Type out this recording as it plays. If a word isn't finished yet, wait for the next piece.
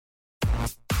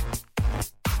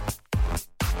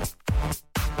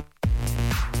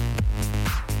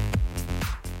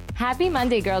Happy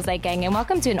Monday, Girls Night Gang, and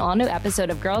welcome to an all-new episode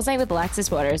of Girls Night with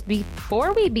Alexis Waters.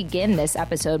 Before we begin this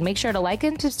episode, make sure to like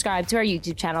and subscribe to our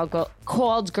YouTube channel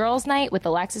called Girls Night with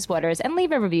Alexis Waters and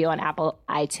leave a review on Apple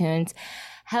iTunes.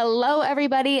 Hello,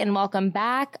 everybody, and welcome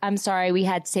back. I'm sorry we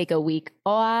had to take a week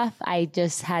off. I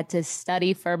just had to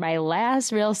study for my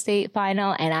last real estate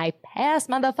final, and I passed,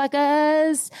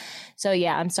 motherfuckers. So,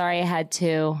 yeah, I'm sorry I had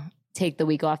to take the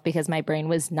week off because my brain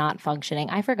was not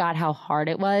functioning. I forgot how hard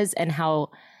it was and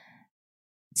how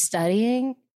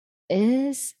studying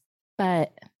is,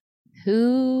 but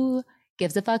who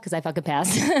gives a fuck? Because I fucking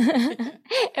passed.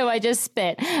 Oh, I just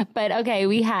spit. But okay,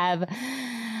 we have.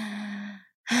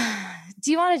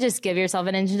 Do you want to just give yourself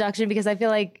an introduction? Because I feel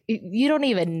like you don't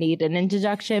even need an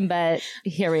introduction, but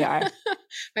here we are.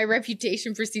 My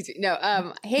reputation precedes me.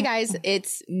 No, hey guys,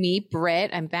 it's me,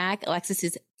 Britt. I'm back. Alexis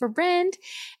is friend.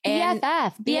 And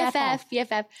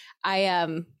BFF.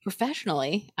 I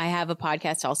professionally, I have a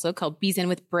podcast also called Bees In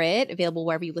with Britt, available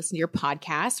wherever you listen to your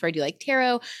podcasts, where I do like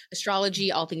tarot,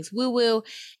 astrology, all things woo-woo.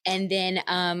 And then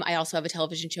I also have a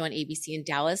television show on ABC in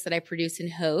Dallas that I produce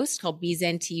and host called Bees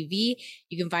In TV.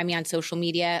 You can find me on social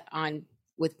media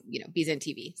with Bees In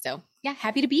TV. So yeah,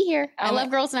 happy to be here. I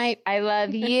love Girls Night. I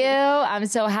love you. I'm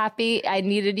so happy. I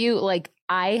needed you. Like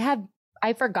I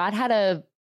forgot how to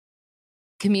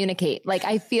communicate. Like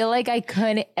I feel like I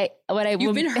couldn't.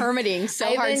 You've been hermiting so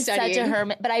I've hard been studying. Such a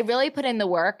hermit, but I really put in the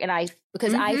work, and I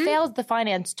failed the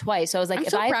finance twice. So I was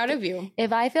like, I'm proud of you.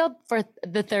 If I failed for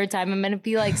the third time, I'm going to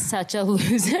be like such a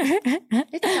loser.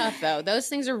 It's tough though. Those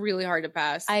things are really hard to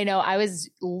pass. I know. I was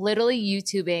literally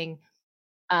YouTubing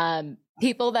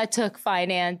people that took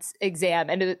finance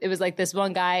exam, and it was like this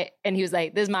one guy, and he was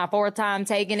like, "This is my fourth time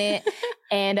taking it."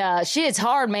 And shit's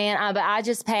hard, man. But I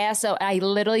just passed. So I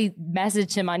literally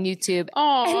messaged him on YouTube.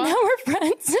 Oh, and now we're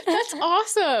friends. That's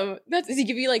awesome. Does he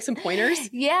give you like some pointers?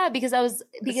 Yeah, because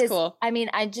cool. I mean,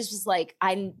 I just was like,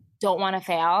 I don't want to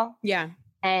fail. Yeah.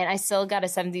 And I still got a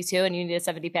 72, and you need a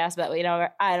 70 pass. But I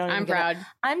don't. I'm proud.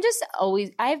 I'm just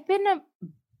always. I've been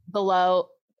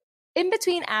in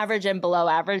between average and below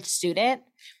average student.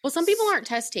 Well, some people aren't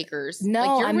test takers. No,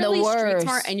 like, you're I'm really the worst. Street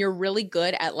smart, and you're really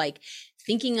good at like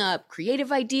thinking up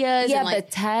creative ideas. Yeah, and, like,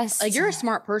 but tests. Like you're a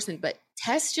smart person, but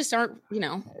tests just aren't.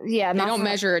 Yeah, they don't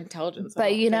measure intelligence.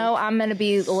 But I'm gonna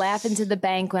be laughing to the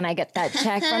bank when I get that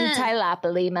check from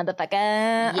Tylopoli, motherfucker.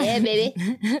 Yeah, baby.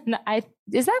 No,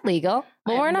 is that legal?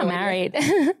 Well, we're not married.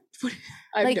 I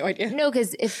have no idea. No,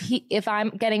 because if I'm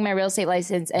getting my real estate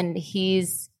license and he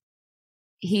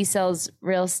sells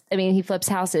he flips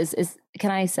houses.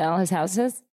 Can I sell his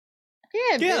houses?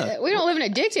 Yeah. We don't live in a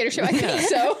dictatorship. I think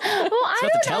so. Well, I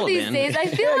don't know these days. I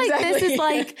feel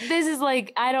like this is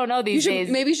like I don't know these days.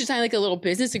 Maybe you should sign like a little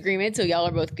business agreement so y'all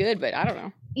are both good. But I don't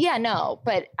know. Yeah, no,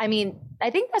 but I mean, I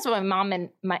think that's what my mom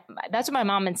and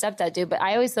stepdad do. But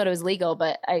I always thought it was legal.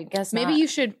 But I guess maybe you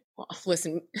should. Well,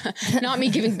 listen, not me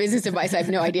giving business advice. I have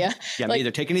no idea. Yeah, me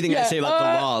either. Take anything I say about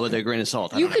the law with a grain of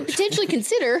salt. You could potentially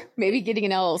consider maybe getting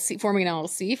an LLC, forming an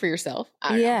LLC for yourself.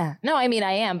 Yeah. No, I mean,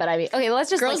 I am, but okay,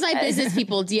 let's just Girls Night business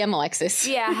people DM Alexis.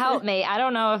 Yeah, help me. I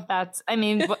don't know if that's,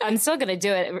 I'm still going to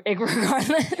do it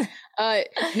regardless.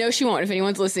 No, she won't. If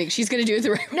anyone's listening, she's going to do it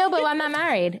the right way. No, but I'm not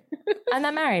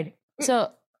married.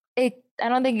 So I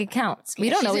don't think it counts.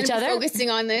 We don't know each other. Focusing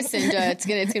on this, and it's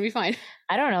gonna be fine.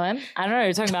 I don't know him. I don't know what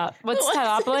you're talking about. What's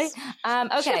Tylopoly?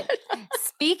 Okay.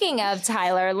 Speaking of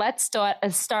Tyler, let's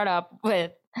start up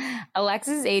with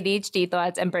Alexis' ADHD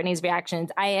thoughts and Brittany's reactions.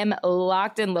 I am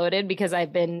locked and loaded because I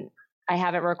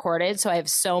haven't recorded, so I have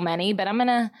so many. But I'm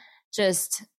gonna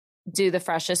just do the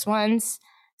freshest ones.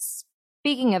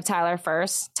 Speaking of Tyler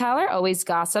first, Tyler always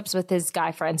gossips with his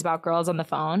guy friends about girls on the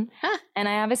phone. Huh. And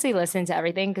I obviously listen to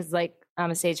everything because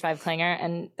I'm a stage 5 clinger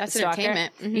and that's stalker.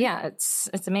 Entertainment. Mm-hmm. Yeah,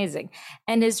 it's amazing.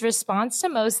 And his response to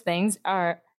most things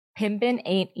are, pimpin'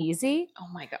 ain't easy. Oh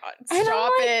my God.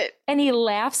 Stop it. And he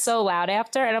laughs so loud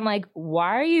after. And I'm like,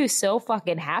 why are you so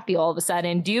fucking happy all of a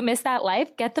sudden? Do you miss that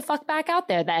life? Get the fuck back out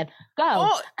there then. Go.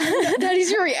 Oh, that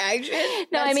is your reaction?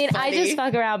 No, That's funny. I just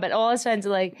fuck around, but all his friends are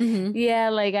like, yeah,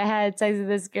 like I had sex with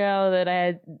this girl, that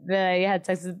I had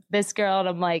sex with this girl. And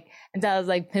I'm like, and I was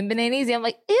like, pimpin' ain't easy. I'm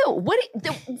like, ew, what?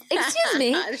 Excuse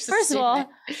me. First of all,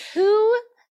 who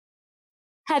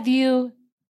have you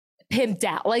pimped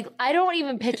out? Like, I don't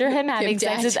even picture him having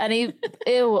sex with any.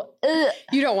 Ew. Ugh.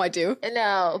 You don't want to.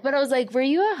 No. But I was like, were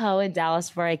you a hoe in Dallas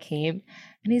before I came?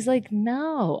 And he's like,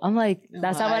 no. I'm like,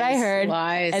 that's not what I heard.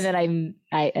 Lies. And then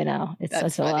I know. It's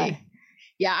such a lie.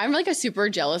 Yeah, I'm like a super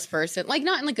jealous person. Like,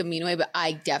 not in like a mean way, but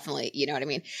I definitely, you know what I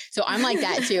mean? So I'm like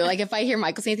that too. Like, if I hear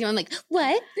Michael say anything, I'm like,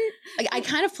 what? Like, I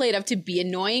kind of play it up to be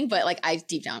annoying, but like, I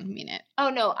deep down mean it. Oh,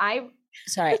 no.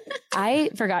 Sorry,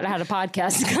 I forgot how to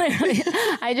podcast. Clearly,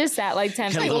 I just sat like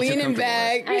 10 like minutes. leaning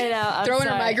back. I know. Throwing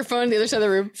a microphone on the other side of the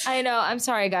room. I know. I'm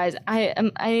sorry, guys. I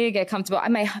need to get comfortable.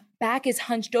 My back is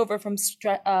hunched over from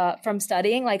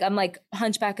studying. Like I'm like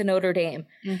hunchback of Notre Dame.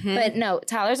 Mm-hmm. But no,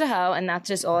 Tyler's a hoe, and that's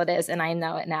just all it is. And I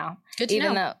know it now. Good to know.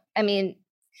 Even though, I mean,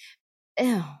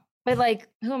 ew. But like,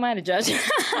 who am I to judge?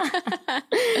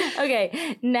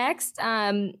 Okay, next,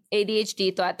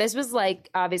 ADHD thought. This was like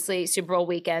obviously Super Bowl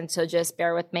weekend, so just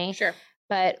bear with me. Sure.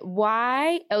 But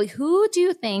who do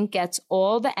you think gets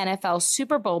all the NFL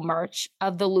Super Bowl merch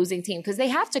of the losing team? Because they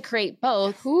have to create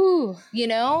both. Ooh. You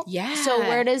know? Yeah. So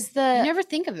where does the... You never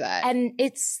think of that. And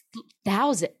it's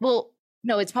 1,000. Well,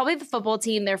 no, it's probably the football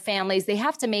team, their families. They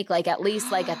have to make like at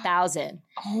least like 1,000.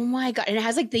 Oh my God. And it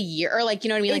has like the year, or like, you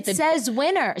know what I mean? Like it says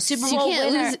winner, Super Bowl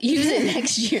winner. Use it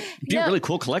next year. It'd be a really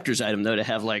cool collector's item though, to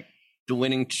have like the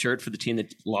winning shirt for the team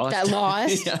that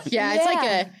lost. Yeah, it's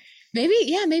like a...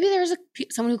 Maybe there's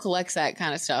someone who collects that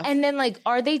kind of stuff. And then like,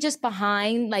 are they just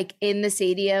behind like in the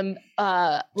stadium,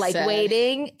 like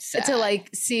waiting to like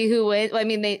see who wins? I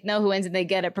mean, they know who wins and they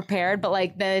get it prepared, but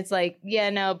like, then it's like, yeah,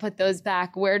 no, put those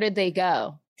back. Where did they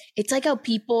go? It's like how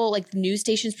people, like news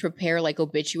stations prepare like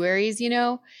obituaries, you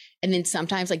know, and then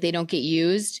sometimes like they don't get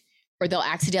used or they'll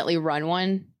accidentally run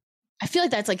one. I feel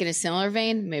like that's like in a similar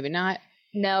vein. Maybe not.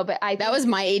 No, but that was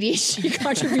my ADHD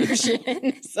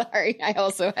contribution. Sorry, I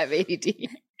also have ADD.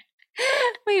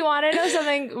 But you want to know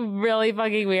something really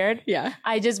fucking weird? Yeah.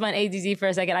 I just went ADD for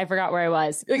a second. I forgot where I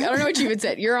was. Like, I don't know what you even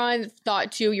said. You're on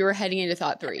thought 2. You were heading into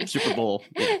thought 3. Super Bowl.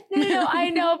 No, I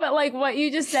know, but like what you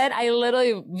just said, I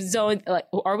literally zoned. Like,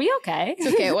 are we okay?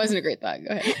 It's okay. It wasn't a great thought.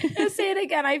 Go ahead. Just say it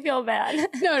again. I feel bad.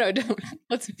 No, don't.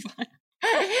 Let's move on.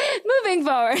 Moving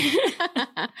forward.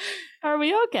 Are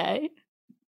we okay?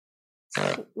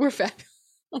 We're fabulous.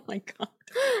 Oh my God.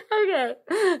 Okay.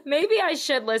 Maybe I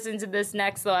should listen to this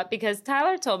next thought because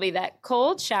Tyler told me that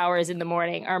cold showers in the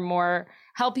morning are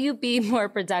help you be more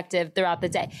productive throughout the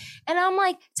day. And I'm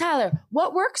like, Tyler,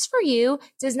 what works for you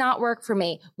does not work for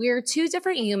me. We are two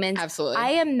different humans. Absolutely. I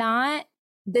am not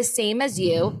the same as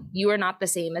you. You are not the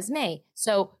same as me.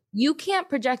 So you can't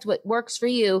project what works for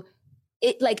you.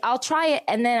 I'll try it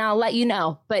and then I'll let you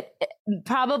know, but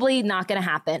probably not going to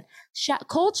happen.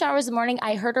 Cold showers in the morning,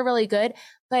 I heard are really good,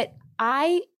 but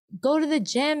I go to the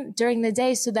gym during the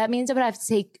day. So that means I would have to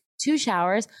take 2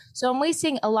 showers. So I'm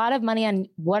wasting a lot of money on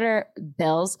water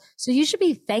bills. So you should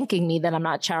be thanking me that I'm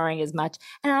not showering as much.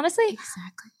 And honestly,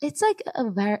 exactly, it's like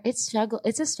it's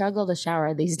a struggle to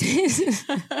shower these days.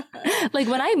 Like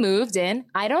when I moved in,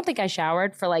 I don't think I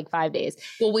showered for like 5 days.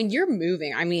 Well, when you're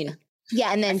moving, I mean,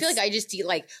 yeah, and then I feel like I just eat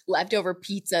like leftover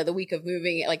pizza the week of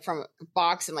moving, like from a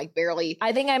box and like barely.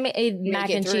 I think I made mac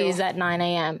and cheese at 9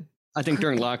 a.m. I think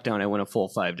during lockdown I went a full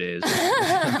 5 days.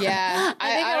 Yeah,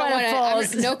 I don't want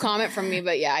to. No comment from me,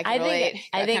 but yeah, I can relate.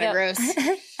 I think gross.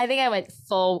 I think I went a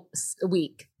full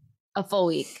week.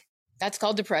 That's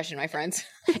called depression, my friends.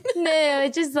 No,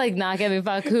 it's just like not giving a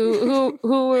fuck. Who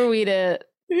are we to?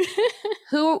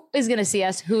 Who is going to see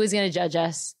us? Who is going to judge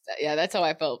us? Yeah, that's how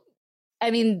I felt. I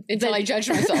mean, until I judged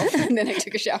myself and then I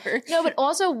took a shower. No, but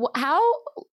also how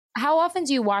often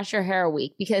do you wash your hair a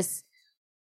week? Because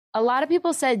a lot of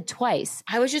people said twice.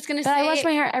 I was just going to say. I wash my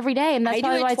hair every day. And that's I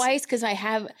do it twice because I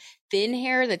have thin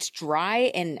hair that's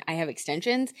dry and I have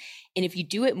extensions. And if you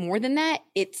do it more than that,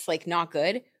 it's like not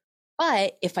good.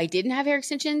 But if I didn't have hair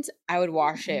extensions, I would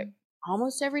wash it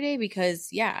almost every day because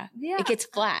it gets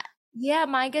flat. Yeah,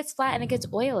 mine gets flat and it gets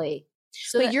oily.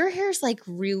 So but your hair's like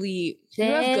really thin.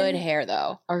 You have good hair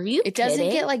though. Are you It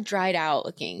doesn't get like dried out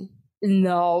looking.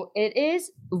 No, it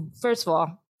is. First of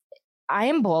all, I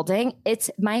am balding.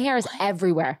 My hair is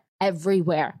everywhere. I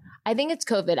think it's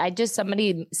COVID.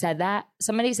 Somebody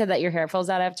said that your hair falls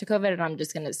out after COVID, and I'm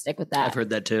just going to stick with that. I've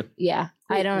heard that too. Yeah.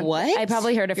 Wait, what? I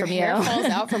probably heard it from you. Your hair falls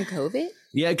out from COVID?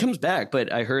 Yeah, it comes back,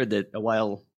 but I heard that a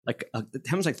while... Like it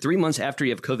happens like 3 months after you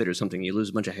have COVID or something, you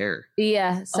lose a bunch of hair.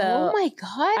 Yeah. So oh my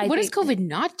God. What does COVID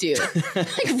not do?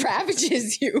 Like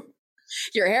ravages you.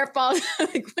 Your hair falls.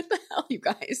 Like what the hell, you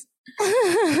guys?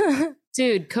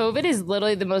 Dude, COVID is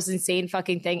literally the most insane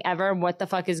fucking thing ever. And what the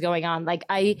fuck is going on? Like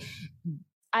I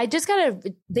just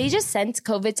they just sent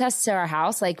COVID tests to our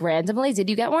house like randomly. Did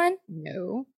you get one?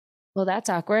 No. Well, that's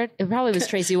awkward. It probably was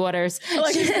Tracy Waters.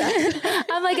 Like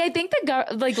I'm like, I think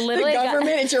literally the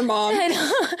government is your mom.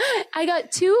 I got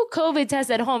 2 COVID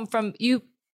tests at home from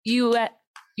UPS,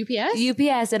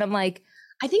 and I'm like,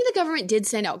 I think the government did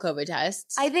send out COVID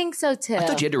tests. I think so too. I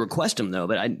thought you had to request them though,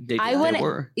 but they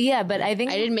were. Yeah, but I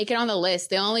think I didn't make it on the list.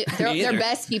 They're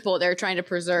best people. They're trying to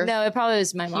preserve. No, it probably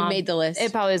was my mom. You made the list.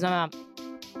 It probably was my mom.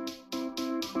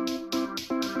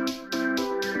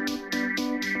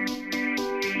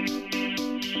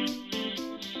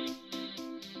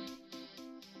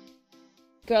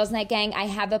 Girls Night Gang, I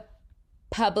have a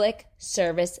public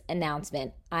service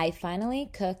announcement. I finally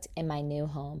cooked in my new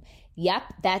home.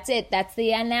 Yep, that's it. That's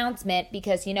the announcement,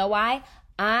 because you know why?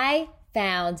 I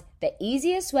found the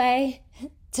easiest way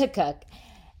to cook.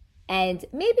 And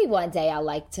maybe one day I'll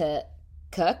like to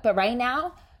cook, but right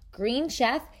now, Green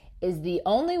Chef is the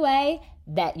only way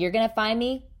that you're going to find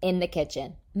me in the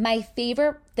kitchen. My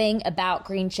favorite thing about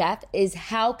Green Chef is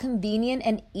how convenient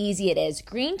and easy it is.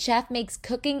 Green Chef makes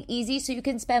cooking easy so you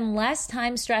can spend less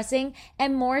time stressing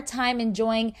and more time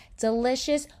enjoying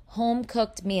delicious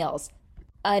home-cooked meals.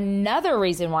 Another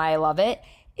reason why I love it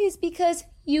is because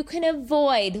you can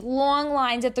avoid long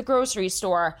lines at the grocery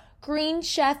store. Green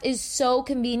Chef is so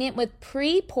convenient with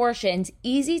pre-portioned,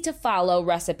 easy-to-follow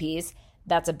recipes.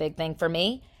 That's a big thing for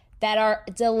me. That are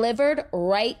delivered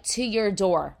right to your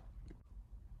door.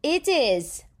 It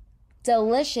is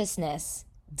deliciousness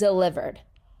delivered.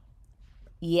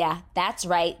 Yeah, that's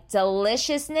right.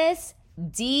 Deliciousness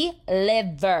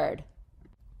delivered.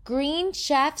 Green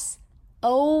Chef's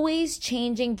always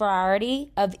changing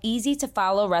variety of easy to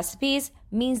follow recipes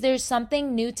means there's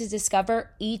something new to discover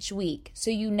each week,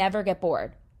 so you never get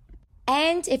bored.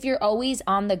 And if you're always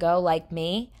on the go like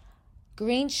me,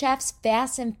 Green Chef's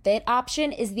Fast and Fit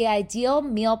option is the ideal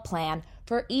meal plan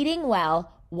for eating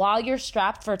well while you're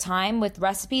strapped for time, with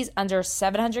recipes under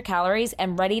 700 calories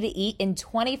and ready to eat in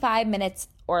 25 minutes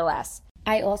or less.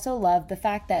 I also love the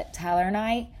fact that Tyler and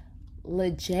I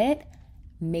legit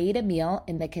made a meal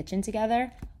in the kitchen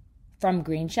together from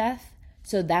Green Chef.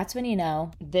 So that's when you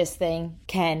know this thing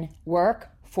can work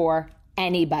for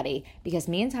anybody, because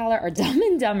me and Tyler are dumb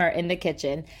and dumber in the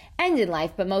kitchen and in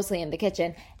life, but mostly in the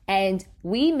kitchen. And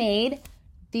we made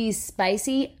these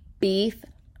spicy beef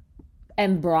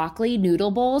and broccoli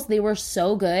noodle bowls. They were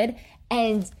so good.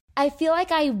 And I feel like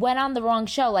I went on the wrong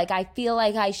show. Like, I feel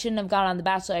like I shouldn't have gone on The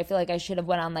Bachelor. I feel like I should have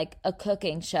went on like a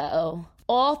cooking show.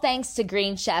 All thanks to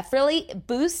Green Chef. Really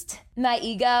boost my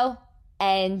ego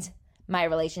and my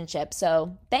relationship.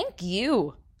 So thank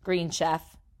you, Green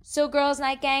Chef. So Girls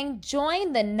Night Gang,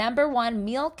 join the #1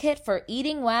 meal kit for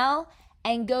eating well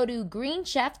and go to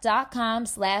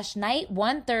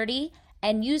greenchef.com/night130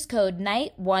 and use code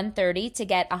night130 to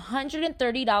get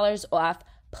 $130 off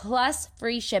plus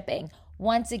free shipping.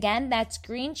 Once again, that's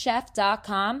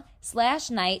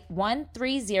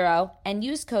greenchef.com/night130 and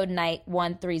use code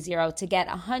night130 to get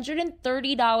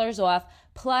 $130 off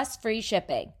plus free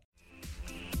shipping.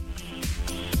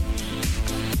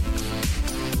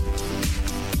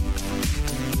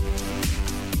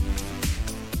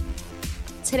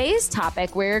 Today's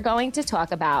topic, we're going to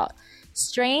talk about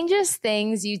strangest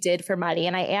things you did for money.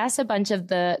 And I asked a bunch of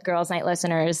the Girls Night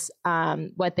listeners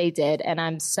what they did. And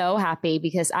I'm so happy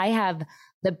because I have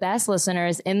the best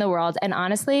listeners in the world. And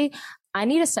honestly, I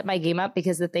need to step my game up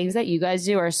because the things that you guys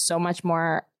do are so much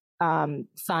more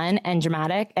fun and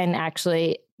dramatic, and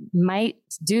actually might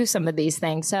do some of these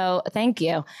things. So thank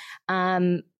you.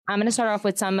 I'm going to start off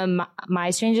with some of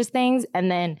my strangest things,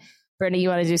 and then Brittany, you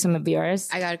want to do some of yours?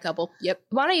 I got a couple. Yep.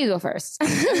 Why don't you go first?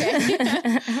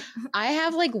 Okay. I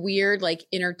have like weird like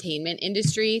entertainment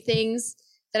industry things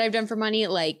that I've done for money.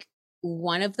 Like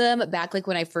one of them back like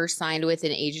when I first signed with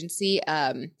an agency,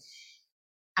 so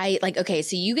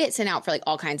you get sent out for like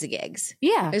all kinds of gigs.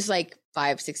 Yeah. It's like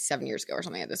 5, 6, 7 years ago or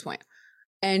something at this point.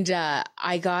 And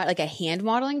I got like a hand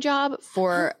modeling job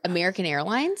for American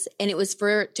Airlines, and it was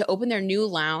to open their new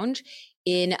lounge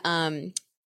in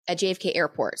at JFK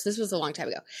Airport. So this was a long time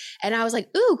ago. And I was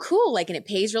like, ooh, cool. Like, and it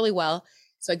pays really well.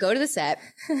 So I go to the set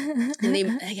and they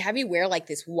have me wear like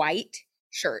this white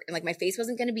shirt, and like my face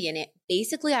wasn't going to be in it.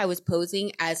 Basically, I was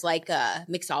posing as like a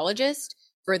mixologist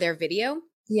for their video.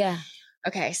 Yeah.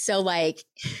 Okay. So like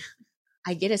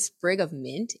I get a sprig of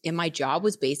mint, and my job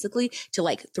was basically to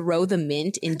like throw the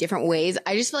mint in different ways.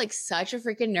 I just feel like such a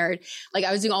freaking nerd. Like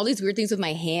I was doing all these weird things with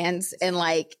my hands, and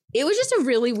like it was just a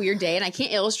really weird day. And I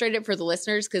can't illustrate it for the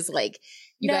listeners because like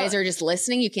you guys are just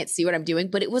listening. You can't see what I'm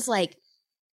doing, but it was like,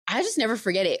 I just never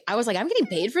forget it. I was like, I'm getting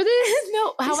paid for this?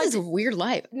 No, this is a weird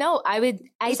life. No, I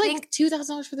think like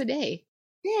 $2,000 for the day.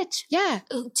 Bitch. Yeah.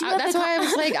 That's why I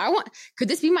was like, could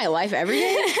this be my life every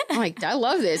day? I'm like, I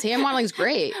love this. Hand modeling's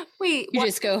great. Wait, you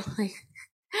just go like,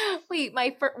 wait,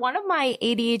 one of my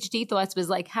ADHD thoughts was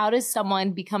like, how does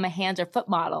someone become a hand or foot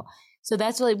model? So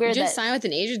that's really weird. You just sign with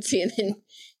an agency and then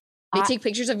they take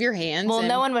pictures of your hands. Well,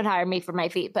 no one would hire me for my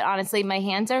feet, but honestly, my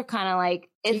hands are kind of like,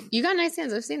 you got nice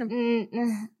hands. I've seen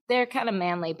them. They're kind of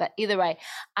manly, but either way,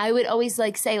 I would always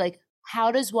like say like,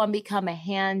 how does one become a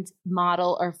hand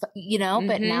model or,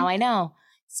 but now I know.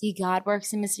 See, God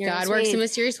works in mysterious ways. God works in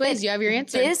mysterious ways. You have your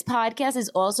answer. This podcast is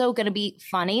also going to be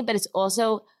funny, but it's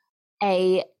also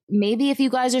a maybe if you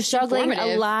guys are struggling,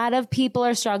 a lot of people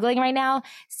are struggling right now.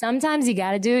 Sometimes you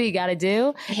got to do what you got to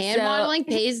do. Hand modeling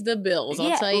pays the bills.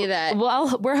 I'll tell you that.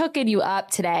 Well, we're hooking you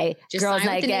up today. Just Girls sign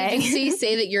Night with an Gang. agency,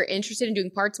 say that you're interested in doing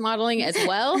parts modeling as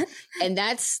well. And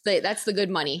that's the good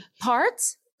money.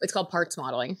 Parts? It's called parts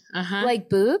modeling. Like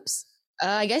boobs?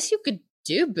 I guess you could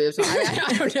do boobs.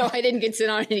 I don't know. I didn't get sent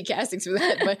on any castings for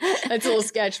that, but that's a little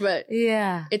sketch. But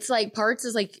yeah, it's like parts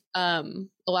is like a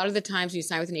lot of the times when you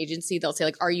sign with an agency, they'll say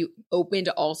like, are you open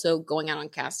to also going out on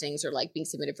castings or like being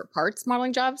submitted for parts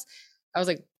modeling jobs? I was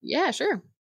like, yeah, sure.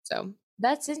 So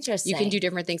that's interesting. You can do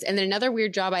different things. And then another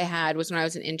weird job I had was when I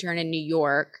was an intern in New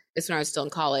York. This is when I was still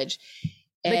in college.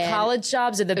 The college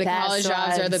jobs are the best. College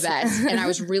jobs are the best. And I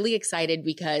was really excited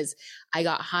because I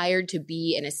got hired to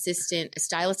be a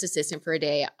stylist assistant for a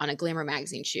day on a Glamour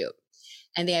magazine shoot.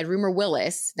 And they had Rumor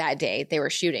Willis that day. They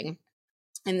were shooting.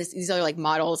 And these are like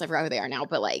models. I forgot who they are now,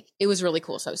 but like it was really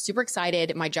cool. So I was super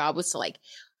excited. My job was to like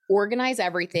organize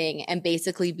everything and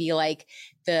basically be like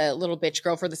the little bitch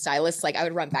girl for the stylist. Like I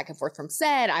would run back and forth from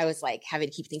set. I was like having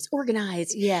to keep things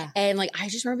organized. Yeah. And like I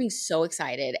just remember being so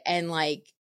excited.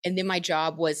 And then my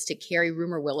job was to carry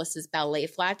Rumor Willis's ballet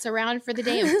flats around for the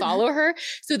day and follow her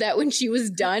so that when she was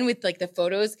done with like the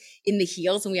photos in the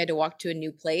heels and we had to walk to a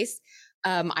new place,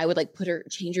 I would like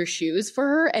change her shoes for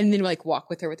her and then like walk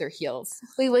with her with her heels.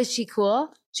 Wait, was she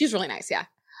cool? She was really nice. Yeah.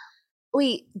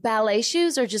 Wait, ballet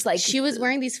shoes or just like? She was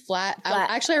wearing these flat.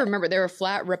 Actually, I remember they were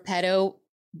flat Repetto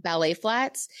ballet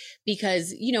flats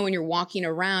because, you know, when you're walking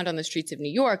around on the streets of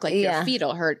New York, like your feet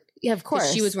will hurt. Yeah, of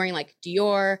course. She was wearing like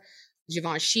Dior,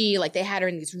 Givenchy, like they had her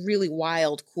in these really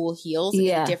wild, cool heels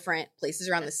in different places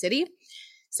around the city.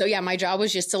 So yeah, my job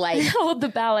was just to like hold the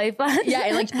ballet flats. Yeah,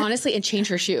 and like honestly, and change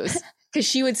her shoes because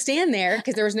she would stand there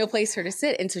because there was no place for her to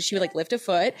sit, and so she would like lift a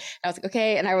foot. I was like,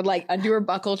 okay, and I would like undo her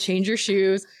buckle, change her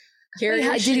shoes, carry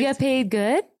her shoes. Did you get paid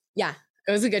good? Yeah.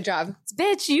 It was a good job.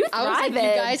 Bitch, you thrive. I was like,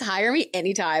 you guys hire me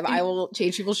anytime. I will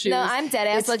change people's shoes. No, I'm dead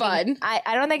ass. It's fun. I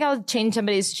don't think I'll change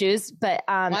somebody's shoes, but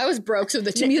well, I was broke, so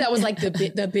to me that was like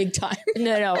the big time.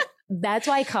 No. That's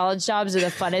why college jobs are the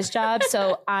funnest jobs.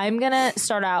 So I'm gonna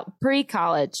start out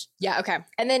pre-college. Yeah, okay.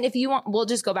 And then if you want, we'll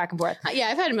just go back and forth. Yeah,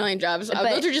 I've had a million jobs.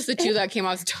 Those are just the two that came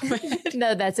off the top of my head.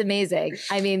 No, that's amazing.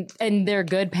 I mean, and they're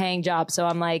good paying jobs. So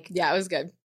I'm like, yeah, it was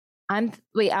good. I'm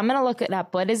gonna look it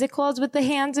up. What is it called with the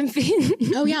hands and feet?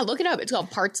 Oh yeah, look it up. It's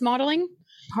called parts modeling.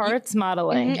 Parts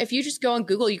modeling. If you just go on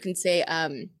Google, you can say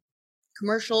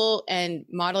commercial and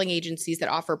modeling agencies that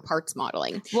offer parts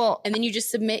modeling. Well, and then you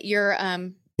just submit your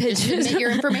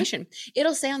information.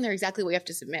 It'll say on there exactly what you have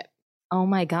to submit. Oh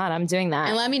my God, I'm doing that.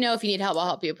 And let me know if you need help. I'll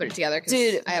help you put it together.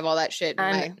 Dude, I have all that shit.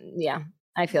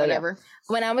 I feel whatever.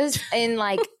 When I was in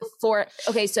like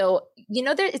so you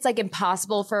know it's like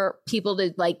impossible for people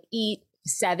to like eat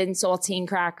 7 saltine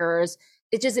crackers.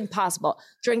 It's just impossible.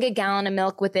 Drink a gallon of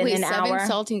milk within an hour.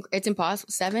 It's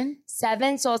impossible. 7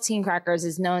 saltine crackers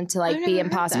is known to like be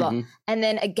impossible. And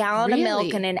then a gallon of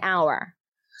milk in an hour.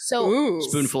 So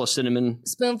spoonful of cinnamon.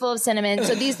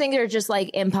 So these things are just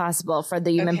like impossible for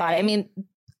the human body. I mean,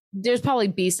 there's probably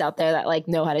beasts out there that like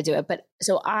know how to do it. But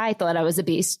so I thought I was a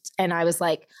beast and I was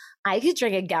like, I could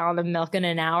drink a gallon of milk in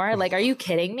an hour. Like, are you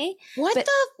kidding me? When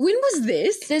was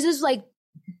this? This is like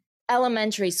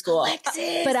elementary school.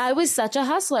 Alexis. But I was such a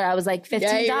hustler. I was like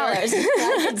 $15. I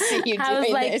was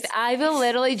like, this. I will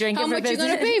literally drink it for $15. How much you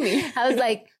gonna pay me? I was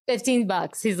like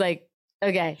 $15. He's like,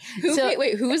 okay.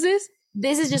 Wait, who is this?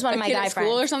 This is just one of my guy friends.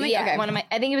 School or something? Yeah, okay.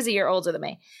 I think he was a year older than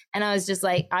me. And I was just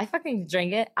like, I fucking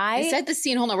drink it. I set the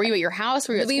scene. Hold on. Were you at your house?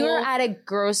 Were you at school? We were at a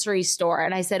grocery store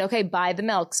and I said, okay, buy the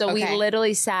milk. So we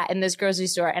literally sat in this grocery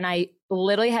store and I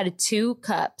literally had 2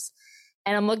 cups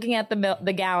and I'm looking at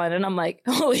the gallon and I'm like,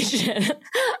 holy shit,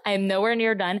 I am nowhere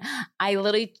near done. I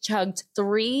literally chugged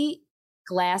 3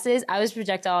 glasses. I was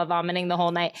projectile vomiting the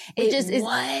whole night.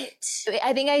 What?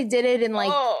 I think I did it in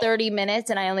like 30 minutes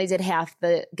and I only did half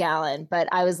the gallon, but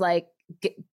I was like,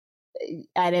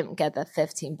 I didn't get the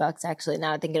 $15 actually.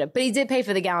 Now I'm thinking of, but he did pay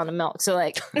for the gallon of milk. So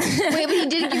like, wait, but he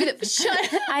didn't give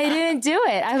it. I didn't do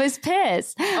it. I was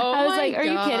pissed. I was like, are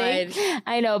you kidding?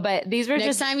 I know, but these were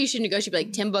next time you should negotiate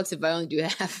like $10 if I only do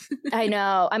half. I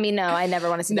know. I mean, no, I never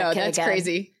want to see that kid that's again.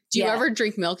 crazy. Do you ever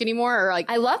drink milk anymore, or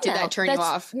like I love did milk. That turn you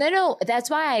off? No. That's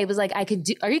why I was like, I could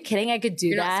do. Are you kidding? I could do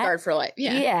You're that. You're not scarred for life.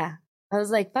 Yeah. I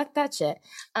was like, fuck that shit.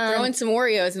 Throw in some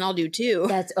Oreos and I'll do 2.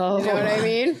 That's you know what I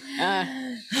mean?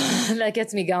 That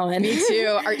gets me going. Me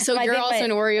too. So you're also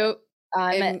an Oreo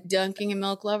and dunking a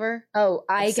milk lover? Oh,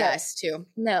 obsessed too.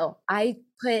 No, I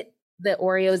put the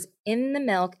Oreos in the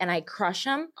milk and I crush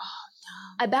them.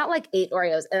 Oh no! About like 8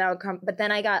 Oreos, and I would but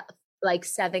then I got like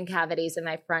 7 cavities in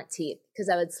my front teeth because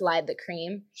I would slide the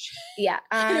cream. Yeah.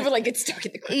 And it would like get stuck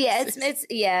in the crease.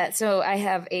 Yeah, so I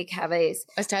have 8 cavities.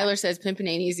 As Tyler says, pimping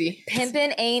ain't easy.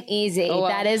 Pimping ain't easy. Oh, well.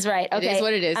 That is right. Okay. It is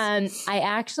what it is. I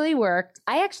actually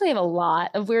have a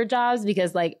lot of weird jobs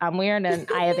because like I'm weird and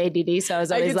I have ADD. So I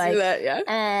was always like, that,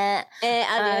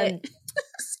 yeah.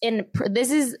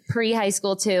 This is pre-high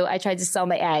school too. I tried to sell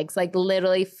my eggs, like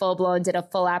literally full blown, did a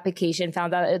full application,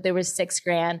 found out there was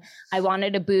 $6,000. I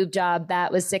wanted a boob job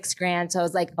that was $6,000. So I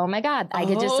was like, oh my God, I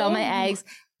could just sell my eggs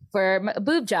for a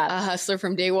boob job. A hustler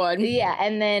from day one. Yeah.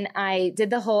 And then I did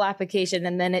the whole application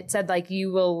and then it said like,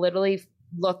 you will literally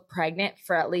look pregnant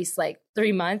for at least like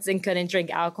 3 months and couldn't drink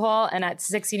alcohol. And at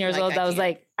 16 years old, I was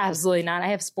like, absolutely not. I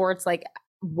have sports. Like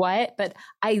what? But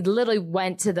I literally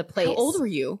went to the place. How old were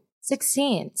you?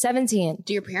 16, 17.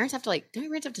 Do your parents have to don't your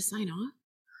parents have to sign off?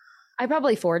 I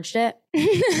probably forged it.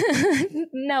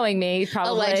 Knowing me,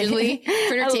 probably. Allegedly.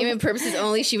 For entertainment purposes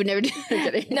only, she would never do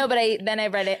it. No, but I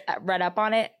read up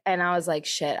on it and I was like,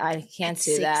 shit, I can't do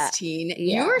 16. that. 16.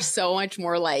 You were so much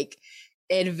more like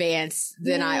advanced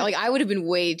than I. Like I would have been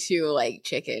way too like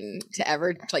chicken to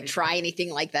ever like try anything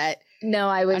like that. No,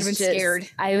 I was just scared.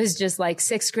 I was just like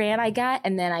 $6,000 I got,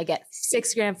 and then I get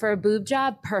 $6,000 for a boob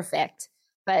job. Perfect.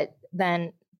 But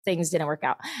then things didn't work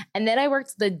out. And then I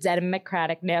worked the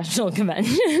Democratic National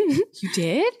Convention. You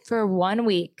did? For 1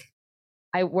 week.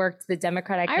 I worked the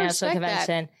Democratic National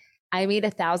Convention. I made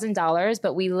 $1,000,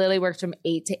 but we literally worked from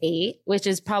 8 to 8, which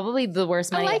is probably the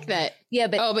worst money. I like that. Yeah,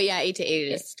 but 8 to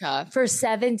 8 is tough. For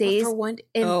 7 days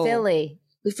in Philly.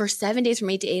 For 7 days from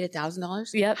 8 to 8, $1,000?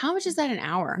 Yep. How much is that an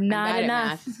hour? Not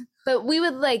enough. But we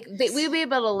would we would be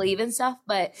able to leave and stuff.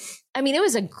 But I mean, it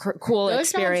was a cool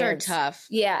experience. Those jobs are tough.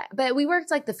 Yeah. But we worked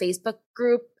like the Facebook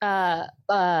group. That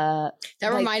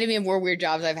reminded me of more weird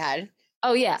jobs I've had.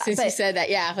 Oh, yeah. Since you said that.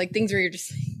 Yeah. Like things where you're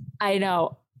just. I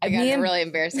know. I got really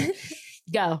embarrassing.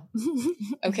 Go.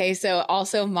 Okay. So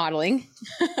also modeling.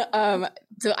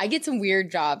 So I get some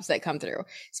weird jobs that come through,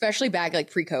 especially back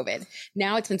like pre-COVID.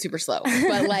 Now it's been super slow.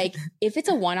 But like if it's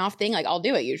a one-off thing, like I'll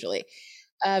do it usually.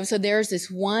 So there's this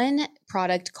one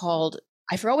product called,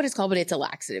 I forgot what it's called, but it's a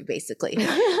laxative basically.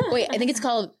 Wait, I think it's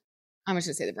called, I'm just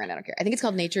going to say the brand. I don't care. I think it's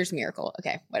called Nature's Miracle.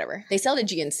 Okay, whatever. They sell it at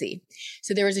GNC.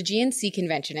 So there was a GNC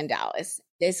convention in Dallas.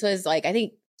 This was like, I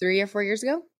think 3 or 4 years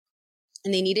ago.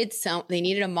 And they needed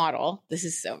a model. This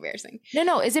is so embarrassing.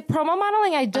 No. Is it promo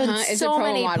modeling? I've done so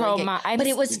many promo. But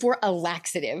it was for a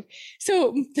laxative.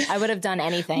 So I would have done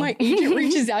anything. My agent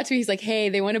reaches out to me. He's like, hey,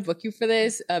 they want to book you for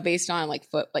this based on like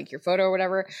your photo or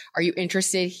whatever. Are you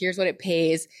interested? Here's what it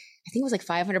pays. I think it was like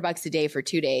 $500 a day for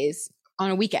 2 days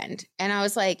on a weekend. And I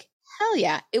was like, hell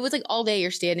yeah. It was like all day you're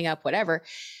standing up, whatever.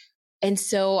 And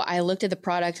so I looked at the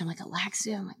product. I'm like, a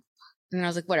laxative? I'm like, and I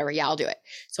was like, whatever. Yeah, I'll do it.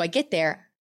 So I get there.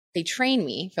 They train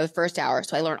me for the first hour.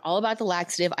 So I learned all about the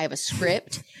laxative. I have a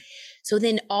script. So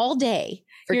then all day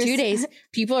for 2 days,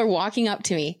 people are walking up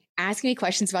to me, asking me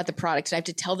questions about the product. And I have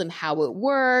to tell them how it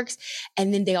works.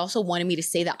 And then they also wanted me to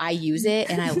say that I use it.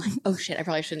 And I'm like, oh shit, I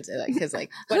probably shouldn't say that because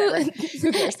like, whatever.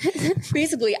 Who cares?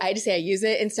 Basically, I had to say I use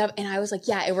it and stuff. And I was like,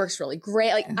 yeah, it works really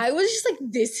great. Like I was just like,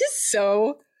 this is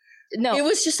so... No, it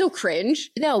was just so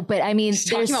cringe. No, but I mean, just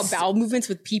talking about bowel movements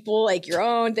with people like your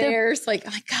own, theirs. Like, oh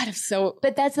my God, I'm so.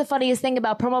 But that's the funniest thing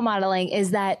about promo modeling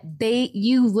is that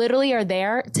you literally are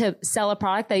there to sell a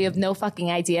product that you have no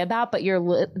fucking idea about, but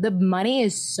the money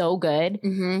is so good.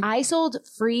 Mm-hmm.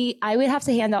 I would have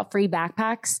to hand out free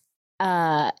backpacks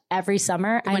every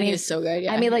summer. The money is so good.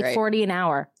 Yeah, I made like $40 an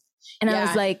hour. And I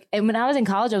was like, and when I was in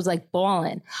college, I was like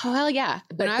balling. Oh, hell yeah.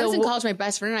 But when I was in college, my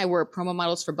best friend and I were promo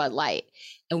models for Bud Light.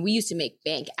 And we used to make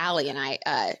bank. Allie and I,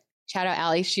 shout out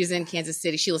Allie. She's in Kansas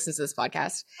City. She listens to this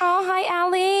podcast. Oh, hi,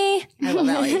 Allie. I love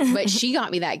Allie. But she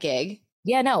got me that gig.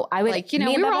 Yeah, no, I would like,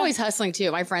 we were always hustling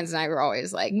too. My friends and I were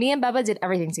always like, me and Bubba did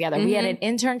everything together. Mm-hmm. We had an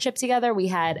internship together. We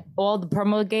had all the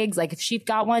promo gigs. Like if she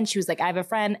got one, she was like, I have a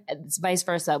friend. It's vice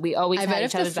versa. We always I bet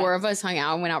if the 4 of us hung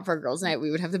out and went out for a girls' night,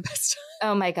 we would have the best time.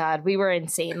 Oh my God. We were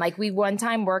insane. Like we one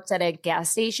time worked at a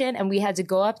gas station and we had to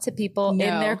go up to people in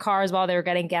their cars while they were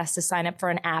getting gas to sign up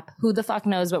for an app. Who the fuck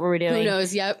knows what we were doing? Who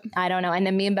knows? Yep. I don't know. And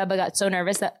then me and Bubba got so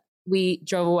nervous that we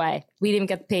drove away. We didn't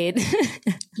get paid.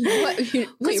 Wait,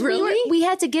 really? We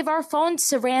had to give our phones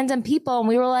to random people and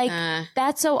we were like,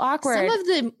 that's so awkward. Some of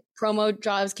the promo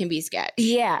jobs can be sketch.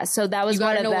 Yeah, so that was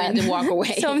one of them. You gotta know when to walk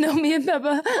away. So no, me and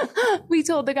Bubba, we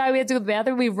told the guy we had to go to the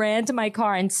bathroom. We ran to my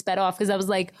car and sped off because I was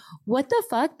like, what the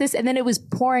fuck? And then it was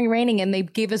pouring, raining and they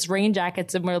gave us rain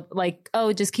jackets and we're like,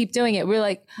 oh, just keep doing it. We're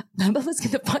like, Bubba, let's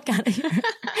get the fuck out of here.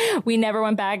 We never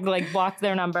went back, like blocked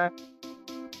their number.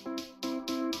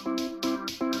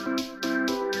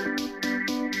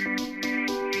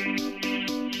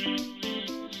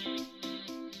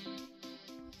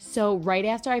 So right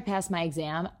after I passed my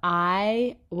exam,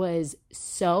 I was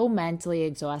so mentally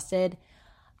exhausted.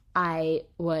 I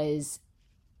was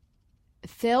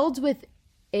filled with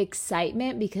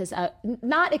excitement because,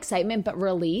 not excitement, but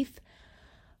relief.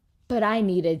 But I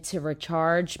needed to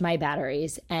recharge my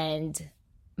batteries. And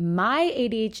my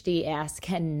ADHD ass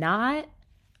cannot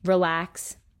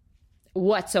relax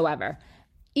whatsoever.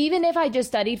 Even if I just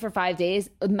studied for 5 days,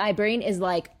 my brain is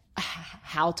like,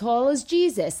 how tall is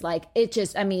Jesus? Like, it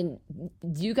just, I mean,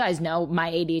 you guys know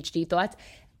my ADHD thoughts.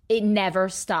 It never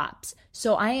stops.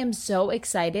 So I am so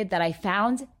excited that I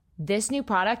found this new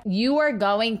product. You are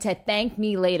going to thank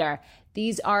me later.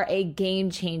 These are a game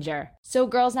changer. So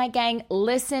Girls Night Gang,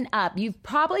 listen up. You've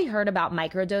probably heard about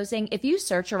microdosing. If you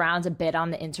search around a bit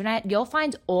on the internet, you'll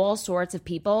find all sorts of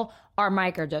people are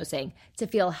microdosing to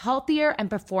feel healthier and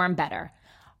perform better.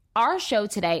 Our show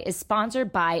today is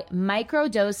sponsored by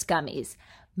Microdose Gummies.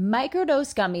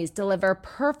 Microdose Gummies deliver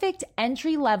perfect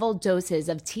entry-level doses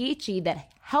of THC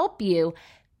that help you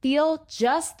feel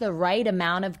just the right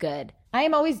amount of good. I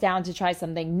am always down to try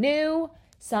something new,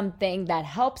 something that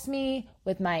helps me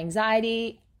with my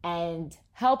anxiety and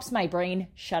helps my brain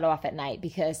shut off at night,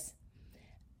 because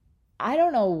I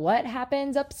don't know what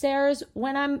happens upstairs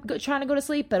when I'm trying to go to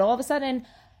sleep, but all of a sudden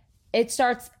it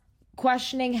starts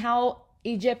questioning how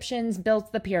Egyptians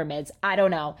built the pyramids. I don't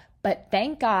know. But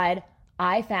thank God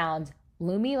I found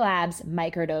Lumi Labs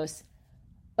Microdose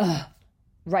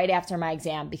right after my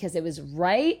exam, because it was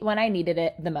right when I needed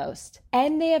it the most.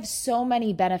 And they have so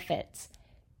many benefits.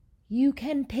 You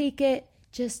can take it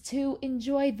just to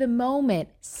enjoy the moment,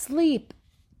 sleep,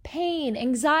 pain,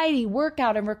 anxiety,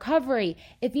 workout, and recovery.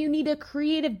 If you need a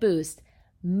creative boost,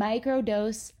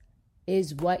 Microdose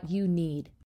is what you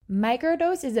need.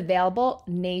 Microdose is available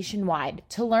nationwide.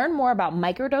 To learn more about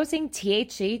microdosing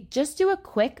THC, just do a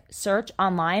quick search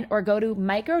online or go to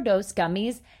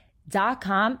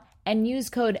microdosegummies.com and use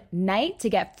code NIGHT to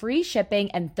get free shipping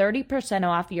and 30%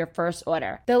 off your first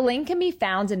order. The link can be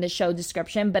found in the show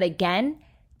description, but again,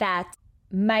 that's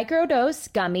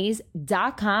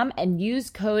microdosegummies.com and use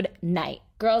code NIGHT.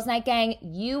 Girls Night Gang,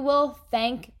 you will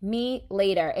thank me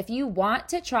later. If you want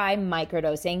to try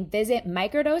microdosing, visit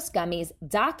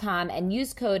microdosegummies.com and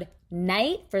use code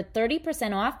NIGHT for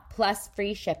 30% off plus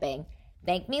free shipping.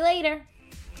 Thank me later.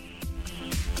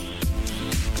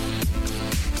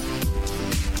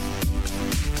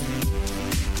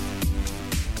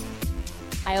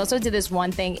 I also did this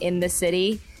one thing in the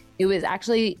city. It was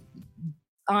actually,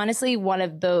 honestly, one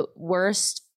of the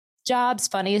worst jobs,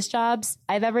 funniest jobs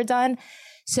I've ever done.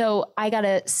 So I got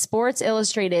a Sports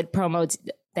Illustrated promo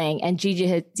thing, and Gigi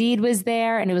Hadid was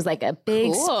there, and it was like a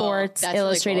big Sports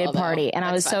Illustrated really cool, party. And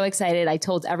I was so excited. I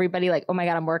told everybody, like, oh my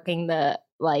God, I'm working the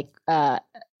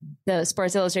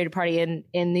Sports Illustrated party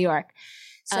in New York.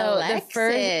 So Alexis. the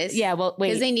first, yeah, well, wait.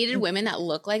 Because they needed women that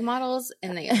look like models,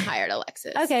 and they hired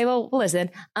Alexis. Okay, well, listen.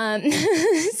 So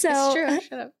it's true.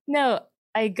 Shut up. No,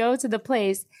 I go to the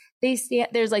place.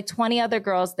 There's like 20 other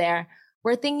girls there.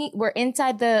 We're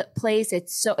inside the place.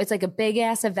 It's like a big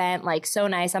ass event, like so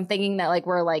nice. I'm thinking that like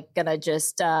we're like gonna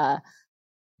just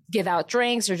give out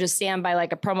drinks or just stand by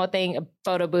like a promo thing, a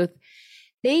photo booth.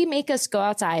 They make us go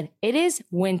outside. It is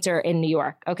winter in New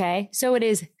York, okay? So it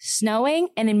is snowing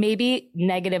and it may be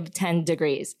negative 10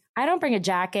 degrees. I don't bring a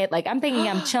jacket. Like I'm thinking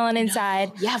I'm chilling inside.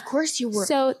 No. Yeah, of course you were.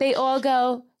 So they all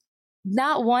go,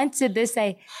 not once did this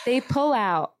say, they pull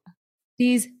out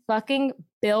these fucking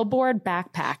billboard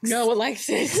backpacks. No,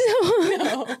 Alexis.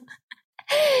 No.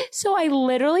 So I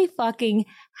literally fucking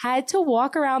had to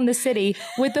walk around the city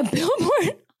with a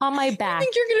billboard on my back. I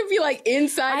think you're going to be like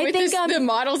inside with the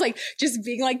models, like just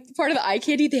being like part of the eye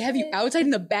candy. They have you outside in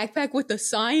the backpack with the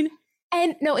sign.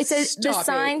 And no, it says the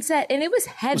sign set, and it was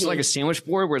heavy. Was it like a sandwich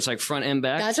board where it's like front and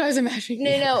back? That's what I was imagining.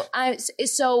 No.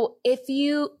 So if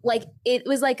you like, it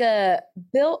was like a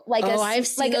built like I've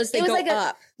seen those. They go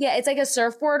up. Yeah, it's like a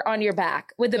surfboard on your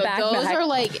back with the backpack. Those are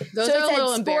like those so are a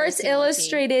little embarrassing. Sports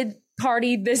Illustrated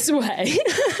party this way.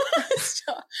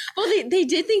 Well, they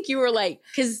did think you were like,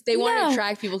 because they wanted to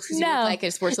attract people because you look like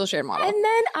a Sports Illustrated model. And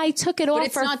then I took it off but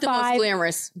it's for not the most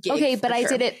glamorous gig. Okay, but I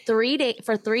did it 3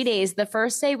 days. The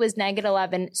first day was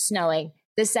 -11, snowing.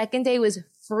 The second day was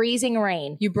freezing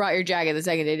rain. You brought your jacket the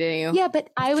second day, didn't you? Yeah, but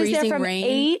I was there from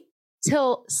 8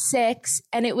 till 6,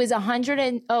 and it was I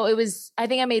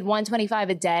think I made $125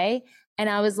 a day, and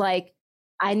I was like,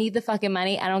 I need the fucking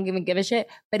money. I don't even give a shit.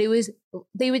 But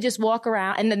they would just walk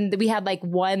around. And then we had like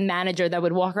one manager that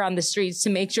would walk around the streets to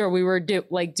make sure we were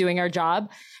doing our job.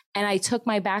 And I took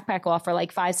my backpack off for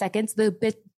like 5 seconds.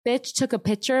 The bitch took a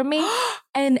picture of me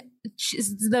and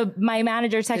my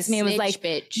manager texted me and was like,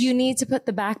 bitch. You need to put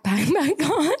the backpack back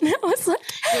on. I was like,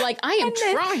 you're like, I am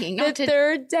trying. The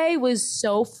third day was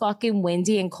so fucking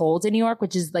windy and cold in New York,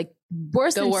 which is like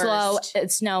worse than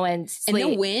snow and sleet.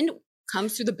 And the wind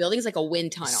comes through the buildings like a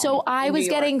wind tunnel. So I was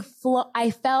getting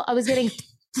I was getting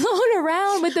flown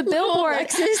around with the billboard.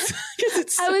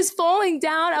 I was falling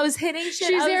down. I was hitting shit.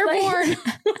 She's airborne. Like,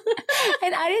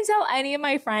 and I didn't tell any of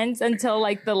my friends until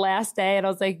like the last day. And I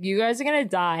was like, you guys are going to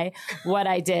die what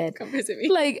I did. Come visit me.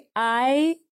 Like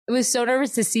I was so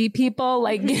nervous to see people.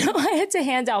 Like, you know, I had to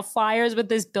hand out flyers with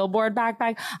this billboard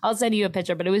backpack. I'll send you a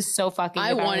picture, but it was so fucking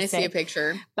I want to see a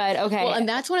picture. But okay. Well, and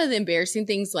that's one of the embarrassing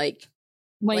things, like,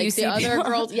 when like you see the other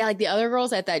girls, like the other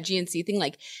girls at that GNC thing,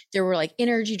 like there were like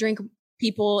energy drink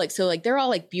people, like, so like they're all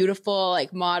like beautiful,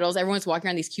 like models. Everyone's walking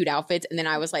around these cute outfits. And then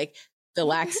I was like the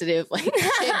laxative, like, shit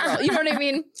girl. You know what I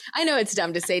mean? I know it's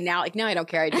dumb to say now, like now I don't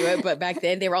care, I do it. But back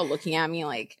then they were all looking at me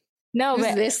like, no,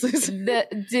 but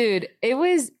dude, it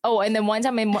was, and then one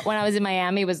time when I was in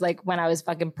Miami was like when I was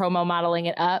fucking promo modeling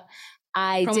it up.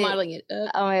 Oh my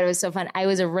God, it was so fun. I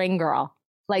was a ring girl.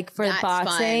 Like for that's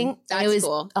boxing, that's it was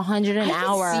cool. 100 an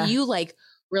hour. I see you like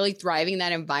really thriving in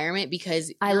that environment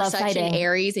because I love such fighting. an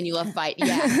Aries and you love fight.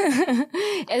 Yeah.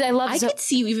 And I could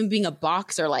see you even being a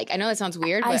boxer. Like, I know that sounds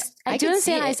weird, but I do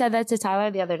understand. I said that to Tyler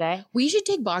the other day. We should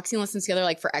take boxing lessons together,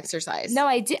 like for exercise. No,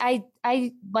 I did.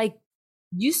 I like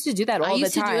used to do that all the time. I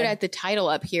used to do it at the Title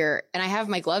up here, and I have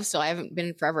my gloves still. I haven't been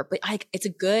in forever, but like it's a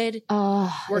good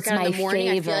workout in the morning.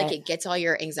 Favorite. I feel like it gets all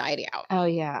your anxiety out. Oh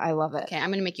yeah, I love it. Okay,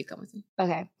 I'm gonna make you come with me.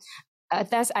 Okay,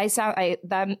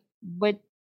 what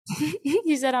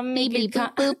you said. I'm making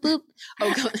boop boop boop.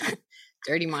 Oh, God.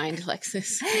 Dirty mind,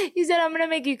 Alexis. You said I'm gonna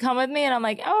make you come with me, and I'm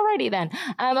like, alrighty then.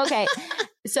 Okay.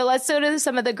 So let's go to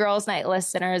some of the girls' night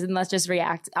listeners and let's just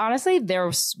react. Honestly,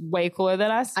 they're way cooler than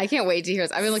us. I can't wait to hear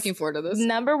this. I've been looking forward to this.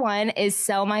 Number one is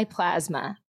sell my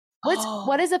plasma.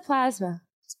 What is a plasma?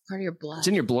 It's part of your blood. It's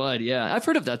in your blood. Yeah, I've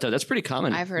heard of that though. That's pretty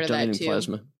common. I've heard of that too.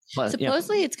 Plasma.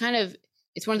 Supposedly, it's one of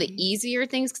the easier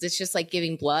things because it's just like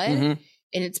giving blood, and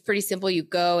it's pretty simple. You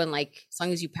go and like as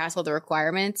long as you pass all the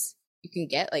requirements, you can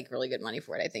get like really good money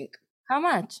for it. I think. How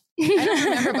much? I don't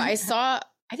remember, but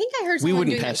I think I heard someone we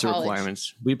wouldn't doing pass the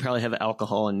requirements. We'd probably have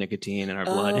alcohol and nicotine in our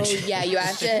blood. Oh yeah, you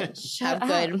have to have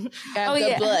good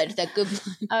blood. That good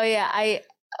blood. Oh yeah,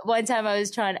 one time I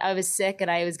was sick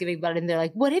and I was giving blood and they're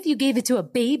like, what if you gave it to a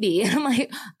baby? And I'm like,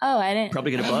 oh, I didn't.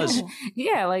 Probably get a buzz.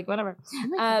 Yeah, like whatever. Oh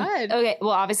my God. Okay,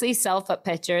 well obviously foot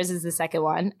pictures is the second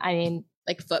one. I mean.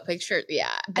 Like foot pictures. Yeah.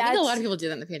 I think a lot of people do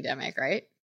that in the pandemic, right?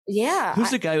 Yeah.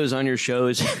 Who's the guy who was on your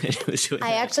shows?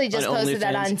 I actually just posted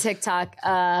that on TikTok.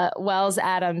 Wells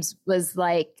Adams was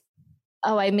like,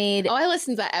 I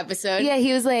listened to that episode. Yeah,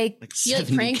 he was like he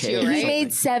like pranked you, right? He made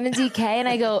 $70K and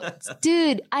I go,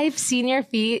 dude, I've seen your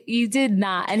feet. You did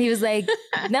not. And he was like,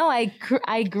 no,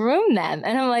 I groomed them.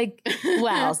 And I'm like,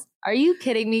 Wells, are you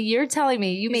kidding me? You're telling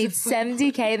me you made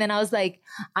 $70K. And then I was like,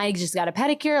 I just got a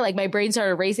pedicure. Like my brain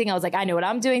started racing. I was like, I know what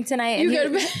I'm doing tonight.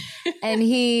 And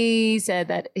he said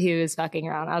that he was fucking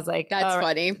around. I was like, that's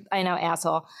funny. I know,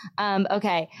 asshole.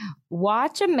 Okay.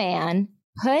 Watch a man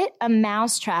put a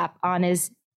mousetrap on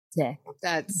his dick.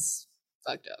 That's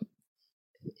fucked up.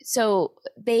 So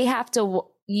they have to,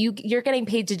 you're getting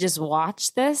paid to just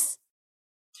watch this.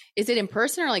 Is it in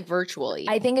person or like virtually?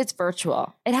 I think it's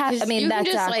virtual. It has. I mean,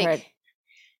 that's awkward. Like,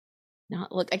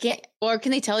 not look. I can't. Or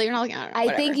can they tell you're not looking at it?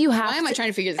 I think you have. Why am I trying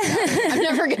to figure this out? I'm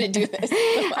never going to do this.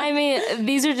 I mean,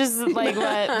 these are just like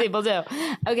what people do.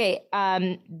 Okay.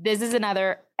 This is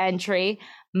another entry.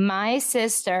 My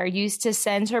sister used to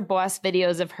send her boss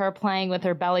videos of her playing with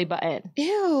her belly button.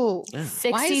 Ew.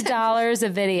 $60 a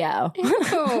video.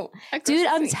 Ew. Dude,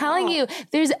 I'm telling you,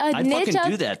 there's a niche out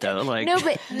do that though. Like, no,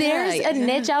 but there's a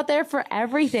niche out there for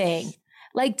everything.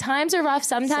 Like times are rough.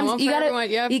 Sometimes you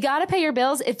gotta pay your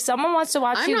bills. If someone wants to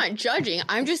watch I'm not judging.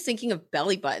 I'm just thinking of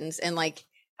belly buttons and like,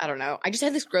 I don't know. I just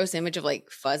had this gross image of like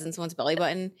fuzz in someone's belly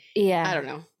button. Yeah. I don't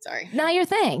know. Sorry. Not your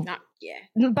thing.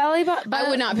 Belly button. I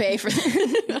would not pay for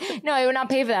that. No, I would not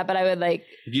pay for that, but I would like.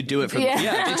 You do it for I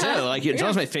think so. Like as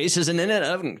long as my face isn't in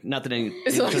it, not that I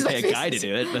could pay a guy to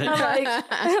do it.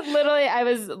 But literally, I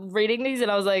was reading these and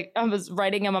I was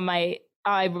writing them on my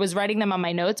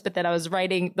notes, but then I was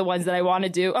writing the ones that I want to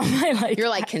do on my like. You're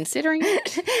like considering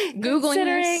it,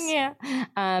 Googling,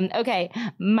 yeah. Okay,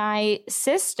 my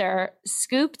sister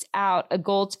scooped out a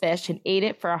goldfish and ate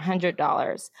it for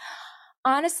 $100.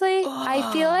 Honestly,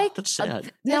 I feel like that's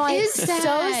sad. No, That it's is sad.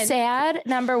 so sad.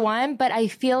 Number one, but I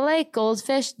feel like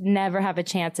goldfish never have a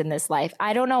chance in this life.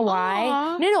 I don't know why.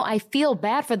 Aw. No, I feel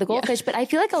bad for the goldfish, but I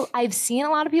feel like I've seen a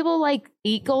lot of people like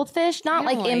eat goldfish, not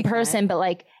I don't like in like person, but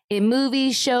like in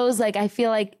movies, shows. Like I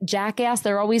feel like Jackass,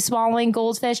 they're always swallowing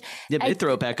goldfish, Yeah, but they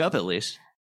throw it back up at least.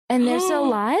 and they're still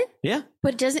alive. Yeah.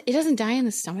 But it doesn't die in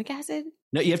the stomach acid?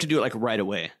 No, you have to do it like right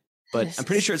away. But This I'm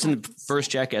pretty sure it's in the fucking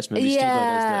first Jackass movie. Steve-O does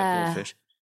that goldfish.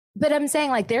 But I'm saying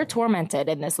like they're tormented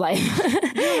in this life.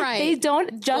 You're right. They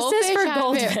don't justice Goldfish for have it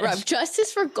goldfish. rough.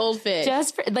 Justice for goldfish.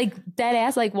 Just for like dead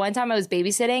ass. Like one time I was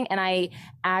babysitting and I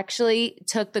actually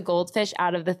took the goldfish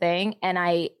out of the thing and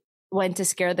I went to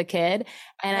scare the kid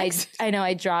and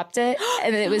I dropped it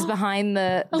and it was behind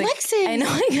the Alexis. I know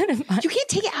I couldn't find You can't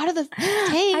take it out of the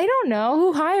tank. I don't know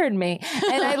who hired me.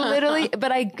 And I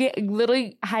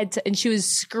literally had to, and she was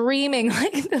screaming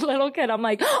like the little kid. I'm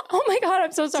like, oh my God,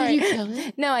 I'm so sorry. Did you kill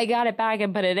it? No, I got it back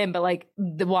and put it in. But like,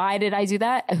 why did I do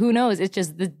that? Who knows? It's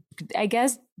just I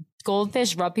guess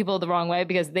goldfish rub people the wrong way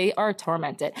because they are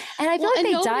tormented. And I feel like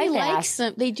they die fast.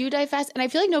 Them. They do die fast. And I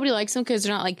feel like nobody likes them because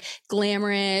they're not like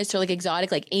glamorous or like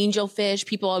exotic, like angelfish.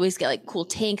 People always get like cool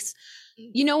tanks.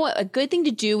 You know what? A good thing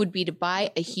to do would be to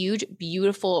buy a huge,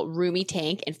 beautiful, roomy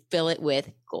tank and fill it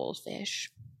with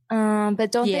goldfish.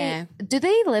 But do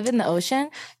they live in the ocean?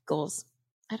 Goals.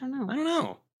 I don't know. I don't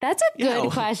know. That's a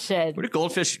good question. Where do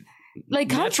goldfish Like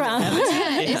come from?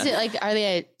 Yeah. Is it like, are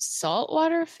they a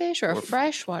saltwater fish or a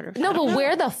freshwater fish? No, but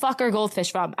where the fuck are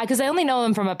goldfish from? Because I only know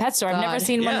them from a pet store. I've never God.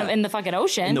 seen one in the fucking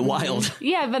ocean. in the wild?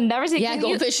 Yeah, I've never seen. Yeah,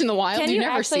 goldfish in the wild. Can you you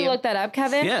never actually see 'em. look that up,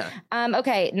 Kevin? Yeah.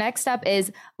 Okay. Next up is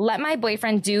let my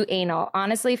boyfriend do anal.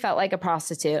 Honestly, felt like a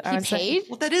prostitute. He paid?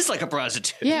 Well, that is like a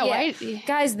prostitute. Yeah, Yeah. why?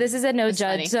 Guys, this is a no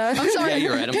funny. judge zone. I'm sorry. Yeah,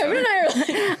 you're right. I'm Kevin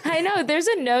sorry. and I are I know there's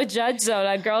a no judge zone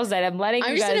on girls' night. I'm letting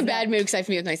I'm you just guys in a know. bad mood because I have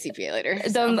to meet with my CPA later.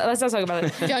 Let's not talk about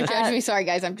it. Don't judge me. Sorry,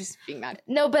 guys. I'm just being mad.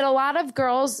 No, but a lot of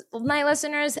girls, night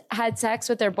listeners, had sex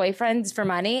with their boyfriends for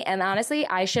money. And honestly,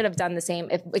 I should have done the same,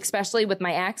 especially with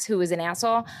my ex, who was an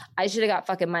asshole. I should have got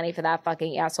fucking money for that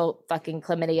fucking asshole, fucking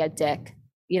chlamydia dick,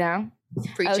 you know?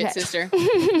 Preach it, sister.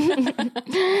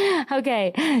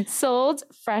 Okay. Sold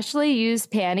freshly used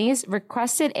panties,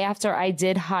 requested after I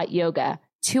did hot yoga.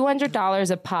 $200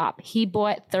 a pop. He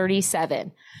bought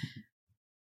 37.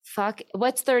 Fuck,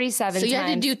 what's 37 So you times?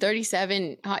 had to do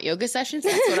 37 hot yoga sessions?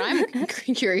 That's what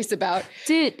I'm curious about.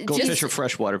 Dude, Goldfish are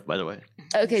freshwater, by the way.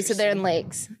 okay, so they're in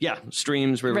lakes, Yeah,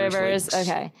 streams, rivers, lakes.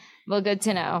 Okay, well, good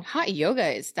to know. Hot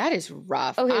yoga that is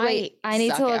rough. Okay, wait, I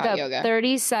need suck to at look hot up. yoga.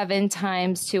 37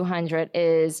 times 200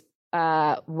 is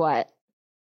what?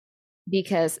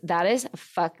 Because that is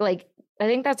like I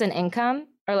think that's an income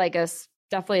or like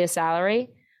definitely a salary.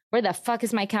 Where the fuck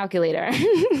is my calculator?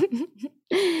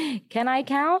 Can I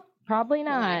count? Probably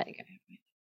not.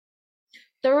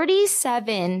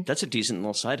 37. That's a decent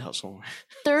little side hustle.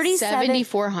 37.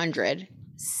 7,400.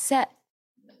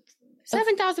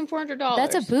 $7,400.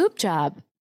 That's a boob job.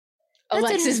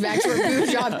 Alexis back to her boob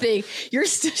job thing.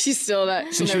 She's still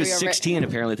that. Since she was 16,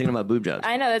 apparently, thinking about boob jobs.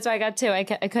 I know. That's why I got two.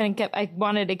 I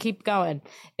wanted to keep going.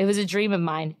 It was a dream of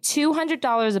mine.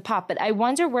 $200 a pop. But I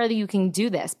wonder whether you can do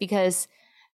this because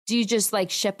do you just like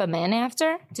ship them in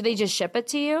after? Do they just ship it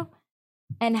to you?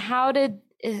 And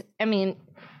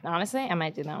honestly, I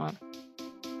might do that one.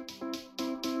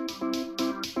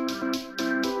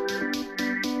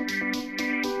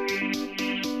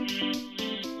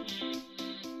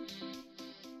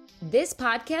 This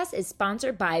podcast is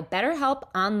sponsored by BetterHelp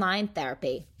Online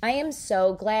Therapy. I am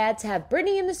so glad to have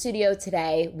Brittany in the studio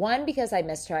today. One, because I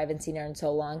missed her. I haven't seen her in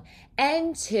so long.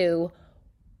 And two,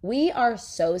 we are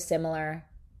so similar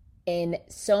in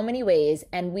so many ways.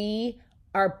 And we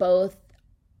are both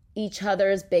each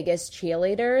other's biggest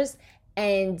cheerleaders.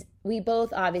 And we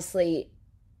both obviously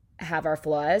have our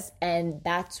flaws. And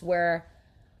that's where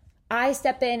I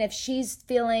step in if she's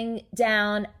feeling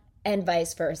down and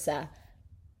vice versa.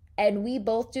 And we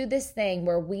both do this thing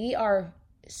where we are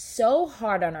so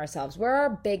hard on ourselves. We're our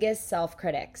biggest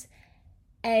self-critics.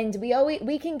 And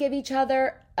we can give each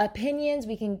other opinions.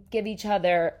 We can give each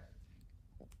other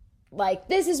like,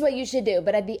 this is what you should do.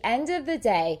 But at the end of the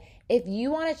day, if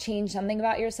you want to change something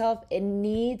about yourself, it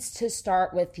needs to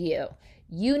start with you.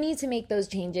 You need to make those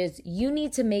changes. You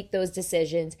need to make those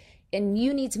decisions. And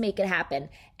you need to make it happen.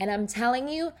 And I'm telling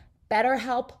you,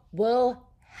 BetterHelp will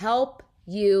help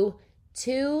you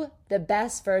to the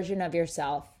best version of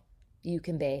yourself you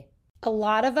can be. A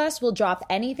lot of us will drop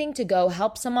anything to go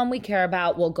help someone we care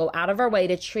about. We'll go out of our way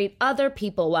to treat other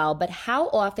people well. But how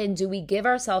often do we give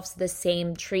ourselves the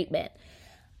same treatment?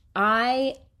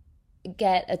 I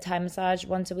get a Thai massage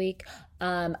once a week.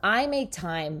 I make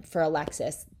time for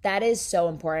Alexis. That is so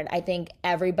important. I think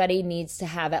everybody needs to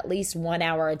have at least 1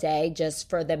 hour a day just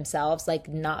for themselves, like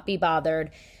not be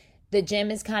bothered. The gym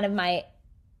is kind of my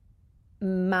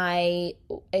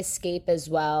escape as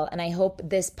well. And I hope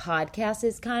this podcast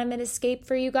is kind of an escape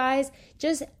for you guys.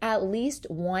 Just at least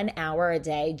 1 hour a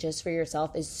day just for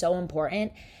yourself is so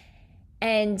important.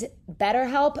 And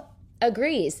BetterHelp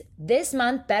agrees. This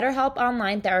month, BetterHelp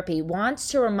Online Therapy wants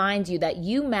to remind you that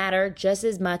you matter just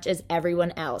as much as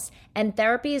everyone else. And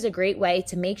therapy is a great way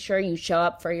to make sure you show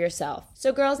up for yourself.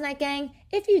 So Girls Night Gang,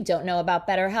 if you don't know about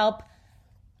BetterHelp,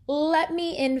 let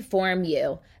me inform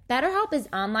you. BetterHelp is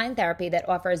online therapy that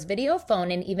offers video, phone,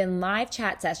 and even live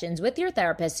chat sessions with your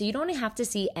therapist, so you don't have to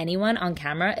see anyone on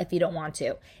camera if you don't want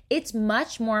to. It's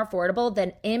much more affordable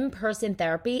than in-person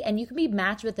therapy, and you can be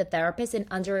matched with a therapist in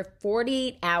under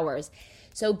 48 hours.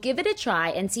 So give it a try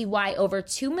and see why over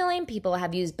 2 million people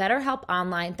have used BetterHelp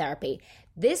Online Therapy.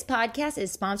 This podcast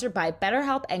is sponsored by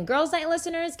BetterHelp, and Girls Night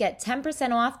listeners get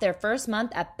 10% off their first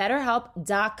month at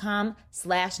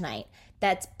betterhelp.com/night.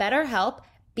 That's BetterHelp,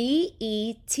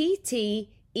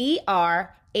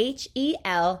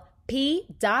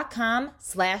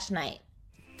 BetterHelp.com/night.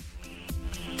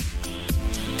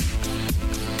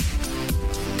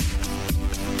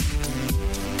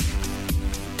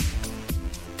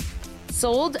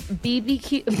 Sold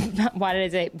BBQ, why did I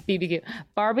say BBQ?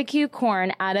 Barbecue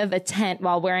corn out of a tent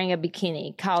while wearing a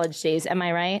bikini. College days, am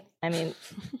I right? I mean,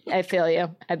 I feel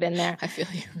you. I've been there. I feel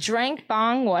you. Drank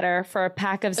bong water for a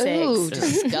pack of cigs. Ooh,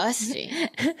 disgusting.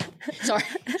 Sorry.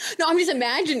 No, I'm just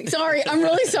imagining. Sorry. I'm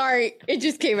really sorry. It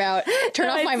just came out. Turn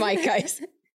off my mic, guys.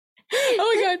 Oh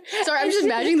my God. Sorry, I'm just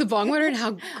imagining the bong water and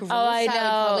how gross I know. that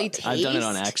would probably taste. I've done it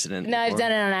on accident. No, I've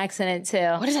done it on accident too.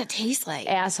 What does that taste like?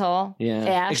 Asshole. Yeah.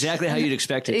 Ash. Exactly how you'd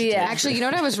expect it to taste. Actually, you know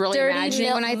what I was really Dirty,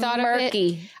 imagining when I thought murky.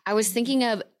 of it? I was thinking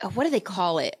of, what do they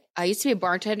call it? I used to be a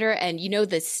bartender, and you know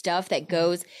the stuff that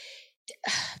goes,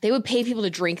 they would pay people to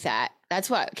drink that. That's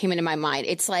what came into my mind.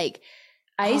 It's like,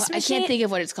 I can't think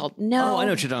of what it's called. No. Oh, I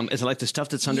know what you're talking about. Is it like the stuff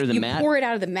that's under the mat? You pour it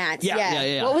out of the mats.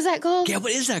 Yeah. What was that called? Yeah,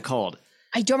 what is that called?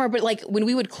 I don't remember, but like when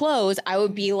we would close, I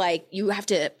would be like, you have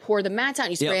to pour the mats out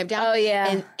and you spray them down. Oh, yeah.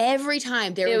 And every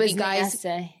time there would be guys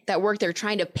nasty. that worked there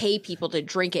trying to pay people to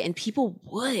drink it, and people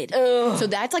would. Ugh. So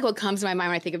that's like what comes to my mind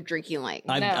when I think of drinking. Like,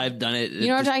 I've done it. You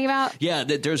know what I'm talking about? Yeah,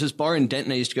 there's this bar in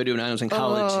Denton I used to go to when I was in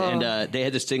college, and they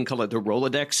had this thing called like the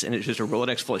Rolodex, and it's just a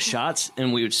Rolodex full of shots,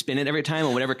 and we would spin it every time,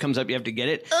 and whatever comes up, you have to get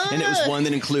it. And it was one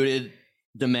that included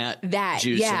the mat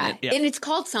juice in it. Yeah. And it's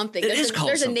called something. There's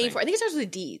a name for it. I think it starts with a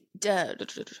D. I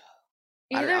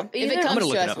don't know. If it comes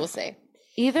to us, we'll say.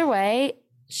 Either way,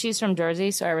 she's from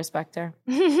Jersey, so I respect her.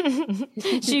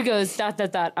 She goes, ...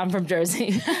 I'm from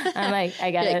Jersey. I'm like,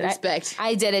 I get it. Respect.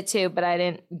 I did it too, but I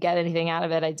didn't get anything out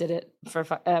of it. I did it for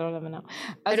fun. I don't even know.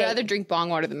 I'd rather drink bong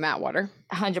water than mat water.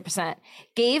 100%.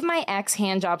 Gave my ex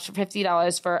hand jobs for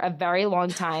 $50 for a very long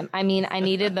time. I mean, I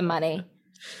needed the money.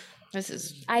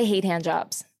 I hate hand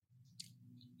jobs.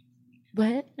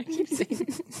 What? I keep saying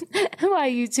Why,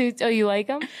 you two? Oh, you like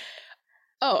them?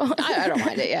 Oh, I don't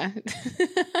mind it. Yeah.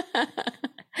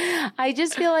 I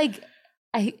just feel like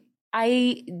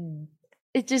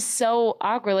it's just so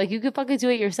awkward. Like, you could fucking do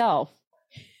it yourself.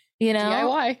 You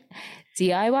know?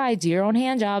 DIY, do your own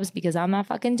hand jobs, because I'm not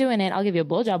fucking doing it. I'll give you a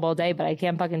blowjob all day, but I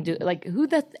can't fucking do it. Like,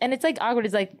 and it's like awkward.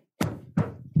 It's like,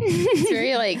 it's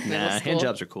very like, hand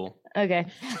jobs are cool. Okay.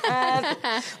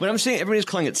 When I'm saying everybody's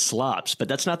calling it slops, but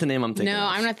that's not the name I'm thinking of. No,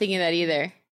 I'm not thinking of that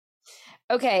either.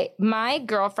 Okay, my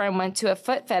girlfriend went to a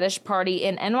foot fetish party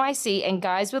in NYC, and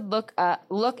guys would look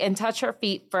and touch her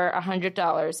feet for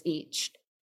 $100 each.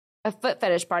 A foot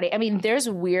fetish party. I mean, there's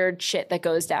weird shit that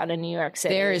goes down in New York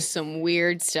City. There is some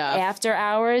weird stuff. After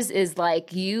hours is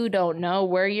like, you don't know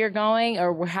where you're going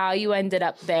or how you ended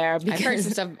up there. I've heard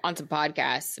some stuff on some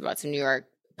podcasts about some New York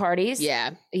parties.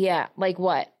 Yeah. Yeah. Like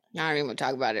what? I don't even want to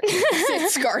talk about it.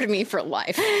 It scarred me for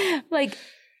life. Like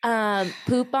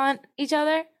poop on each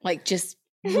other? Like just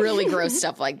really gross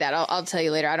stuff like that. I'll tell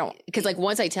you later. I don't, because like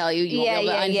once I tell you, you won't be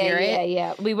able to unhear it.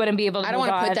 Yeah. We wouldn't be able to. I don't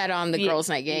want to put that on the Girls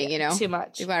Night Gang, you know? Too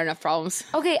much. We've got enough problems.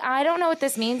 Okay, I don't know what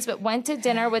this means, but went to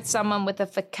dinner with someone with a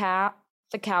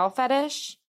fecal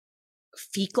fetish.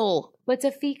 Fecal. What's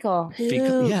a fecal?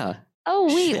 Fecal, yeah. Oh,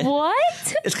 wait,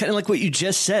 what? It's kind of like what you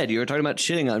just said. You were talking about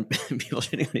shitting on people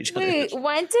shitting on each other. Wait,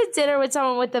 went to dinner with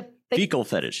someone with a fecal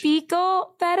fetish.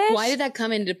 Fecal fetish? Why did that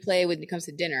come into play when it comes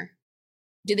to dinner?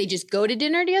 Did they just go to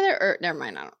dinner together? Or never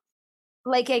mind, I don't.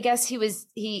 like, I guess he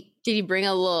did he bring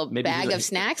a little bag of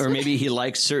snacks? Or maybe he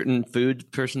likes certain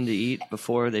person to eat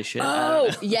before they shit.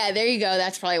 Oh, yeah, there you go.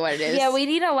 That's probably what it is. Yeah, we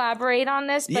need to elaborate on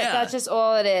this, but that's just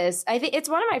all it is. I think it's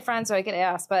one of my friends, so I could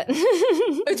ask, but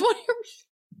it's one of your.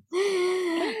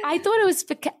 I thought it was.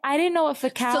 I didn't know what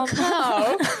fecal.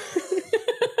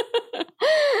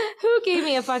 Who gave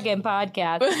me a fucking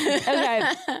podcast? Okay,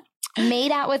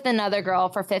 made out with another girl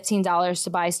for $15 to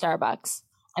buy Starbucks.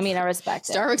 I mean, I respect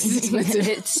it. Starbucks is expensive.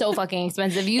 It's so fucking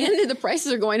expensive. And the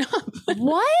prices are going up.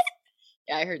 What?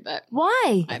 Yeah, I heard that.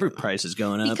 Why? Every price is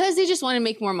going up. Because they just want to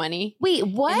make more money. Wait,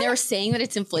 what? And they're saying that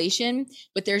it's inflation,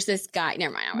 but there's this guy.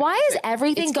 Never mind. Why is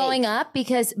everything going up?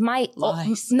 Because my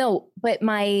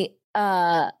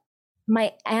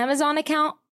my Amazon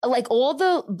account, like all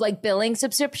the like billing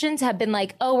subscriptions have been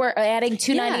like, oh, we're adding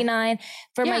 $2.99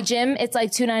 for my gym. It's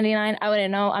like $2.99. I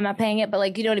wouldn't know. I'm not paying it, but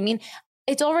like, you know what I mean?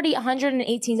 It's already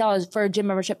 $118 for a gym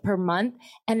membership per month.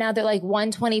 And now they're like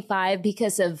 $125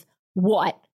 because of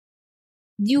what?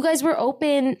 You guys were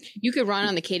open. You could run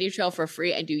on the Katy Trail for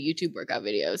free and do YouTube workout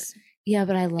videos. Yeah,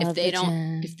 but I love if they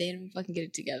don't fucking get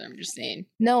it together. I'm just saying.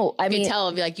 No, I mean, tell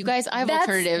them, be like, you guys, I have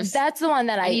alternatives. That's the one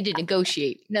that I need to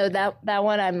negotiate. No, that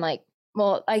one I'm like,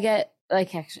 well, I get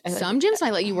like actually, some gyms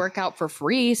might let you work out for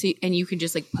free, and you can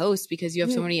just like post because you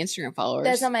have so many Instagram followers.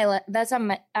 That's not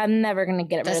my. I'm never gonna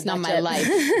get it. That's not my life.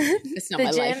 That's not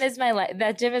my life. The gym is my life.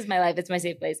 That gym is my life. It's my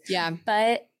safe place. Yeah,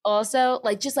 but also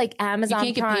like just like Amazon.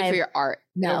 You can't Prime, get paid for your art.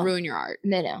 No, it'll ruin your art.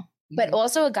 No. Mm-hmm. But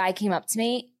also a guy came up to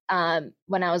me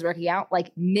when I was working out,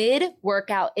 like mid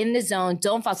workout in the zone.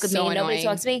 Don't fuck with me. Annoying. Nobody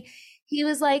talks to me. He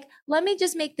was like, "Let me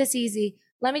just make this easy.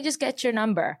 Let me just get your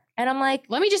number." And I'm like,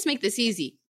 "Let me just make this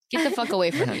easy. Get the fuck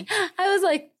away from me." I was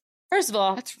like, first of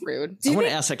all, that's rude. I want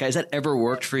to ask that guy, has that ever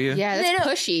worked for you? Yeah, that's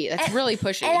pushy. That's really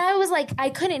pushy. And I was like, I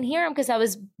couldn't hear him because I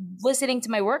was listening to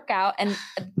my workout and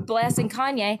blasting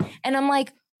Kanye. And I'm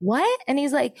like, what? And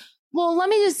he's like, well,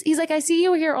 he's like, I see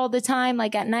you here all the time,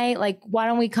 like at night, like, why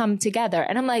don't we come together?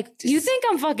 And I'm like, you think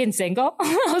I'm fucking single?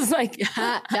 I was like,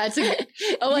 that's a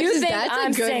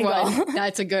good one.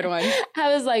 That's a good one.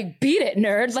 I was like, beat it,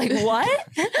 nerd. Like, what?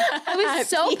 I was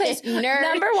so pissed. Nerd.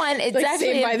 Number one, it's like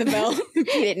actually Saved by the Bell. Beat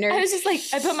it, nerd. I was just like,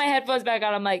 I put my headphones back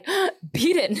on. I'm like,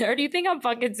 beat it, nerd. You think I'm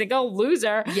fucking single?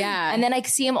 Loser. Yeah. And then I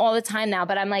see him all the time now,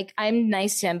 but I'm like, I'm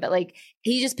nice to him, but like,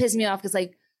 he just pissed me off because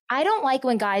like, I don't like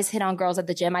when guys hit on girls at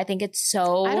the gym. I think it's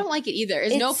so... I don't like it either.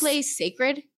 Is no place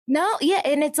sacred? No, yeah.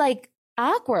 And it's like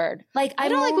awkward. Like I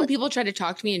don't like when people try to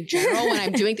talk to me in general when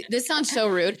I'm doing... This sounds so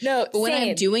rude. No, but when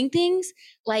I'm doing things,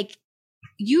 like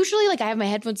usually like I have my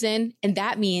headphones in and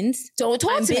that means don't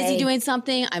talk I'm to busy me. Doing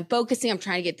something. I'm focusing. I'm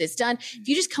trying to get this done. If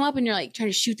you just come up and you're like trying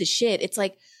to shoot the shit, it's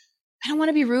like, I don't want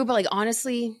to be rude, but like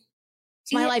honestly...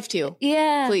 It's my life too.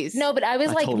 Yeah. Please. No, but I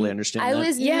was like, totally understand. I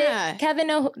was, Kevin,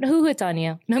 who hits on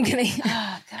you? No, I'm kidding.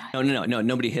 Oh, God. No,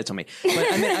 nobody hits on me. But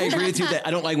I mean, I agree with you that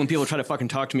I don't like when people try to fucking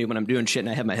talk to me when I'm doing shit and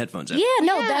I have my headphones in. Yeah,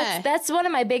 no, that's one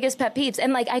of my biggest pet peeves.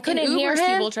 And like, I couldn't hear him.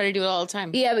 People try to do it all the time.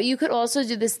 Yeah, but you could also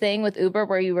do this thing with Uber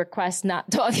where you request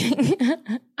not talking.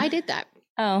 I did that.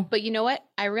 Oh. But you know what?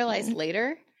 I realized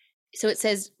later. So it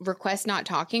says request not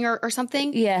talking or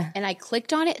something. Yeah. And I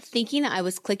clicked on it thinking I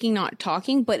was clicking not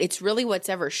talking, but it's really what's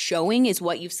ever showing is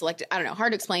what you've selected. I don't know,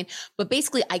 hard to explain. But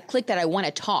basically I clicked that I want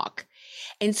to talk.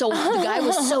 And so the guy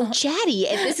was so chatty.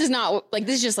 And this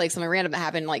is just like something random that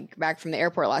happened like back from the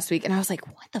airport last week. And I was like,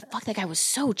 what the fuck? That guy was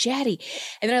so chatty.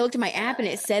 And then I looked at my app and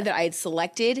it said that I had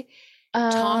selected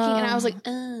talking, and I was like,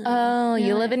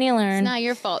 you live and you learn. It's not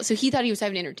your fault. So he thought he was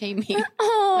having to entertain me. Like,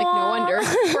 no wonder.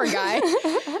 Poor guy.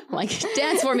 Like,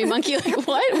 dance for me, monkey. Like,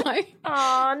 what? Why?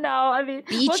 Oh, no. I mean,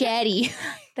 be chatty.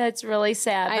 That's really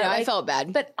sad. I know. I felt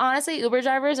bad. But honestly, Uber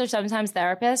drivers are sometimes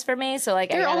therapists for me. So, like,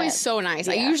 they're always so nice.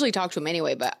 Yeah. I usually talk to them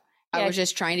anyway, but I was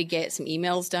just trying to get some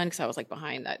emails done because I was like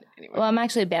behind that anyway. Well, I'm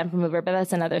actually banned from Uber, but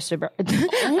that's another story.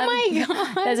 Oh my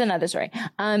God. That's another story.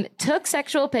 Took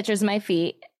sexual pictures of my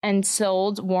feet and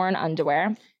sold worn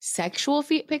underwear. Sexual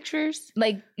feet pictures?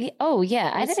 Like, oh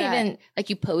yeah. What's I didn't that? even like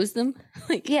you pose them?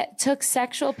 Like, yeah, took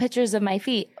sexual pictures of my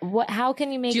feet. What? How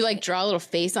can you make? Do you like draw a little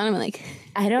face on them and like?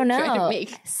 I don't know.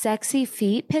 Sexy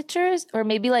feet pictures, or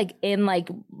maybe like in like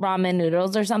ramen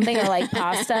noodles or something, or like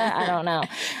pasta. I don't know.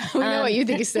 We know what you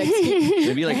think is sexy.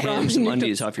 Maybe like ham some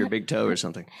undies off your big toe or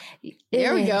something.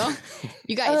 There we go.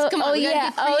 You guys, come on. Yeah.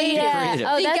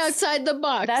 Think outside the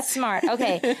box. That's smart.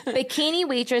 Okay. Bikini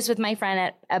waitress with my friend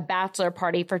at a bachelor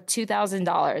party for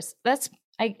 $2,000. That's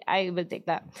I would take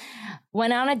that.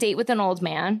 Went on a date with an old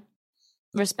man.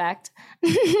 Respect.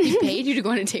 He paid you to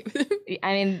go on a date with him?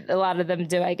 I mean, a lot of them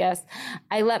do, I guess.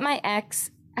 I let my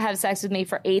ex have sex with me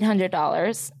for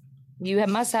 $800.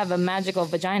 must have a magical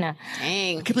vagina.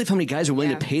 Dang. I can't believe how many guys are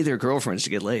willing to pay their girlfriends to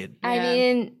get laid. I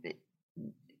mean,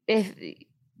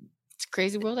 it's a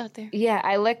crazy world out there. Yeah,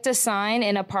 I licked a sign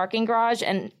in a parking garage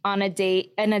and on a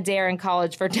date and a dare in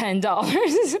college for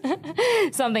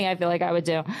 $10. Something I feel like I would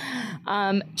do.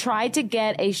 Tried to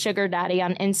get a sugar daddy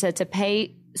on Insta to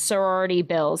pay sorority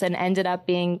bills and ended up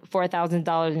being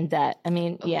 $4,000 in debt. I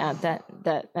mean, yeah,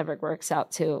 that never works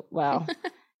out too well.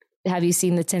 Have you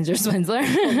seen the Tinder Swindler?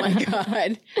 Oh my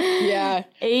God. Yeah.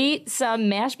 Ate some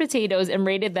mashed potatoes and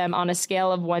rated them on a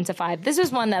scale of 1 to 5. This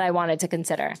was one that I wanted to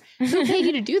consider. Who paid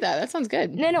you to do that? That sounds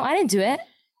good. No, I didn't do it.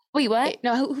 Wait, what?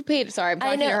 No, who paid? Sorry, I'm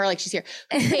talking to her like she's here.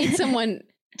 Who paid someone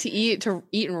to eat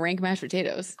and rank mashed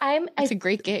potatoes? It's a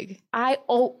great gig. And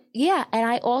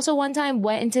I also one time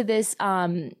went into this,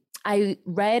 I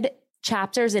read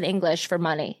chapters in English for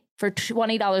money for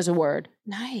 $20 a word.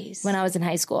 Nice. When I was in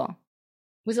high school.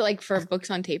 Was it like for books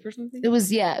on tape or something? It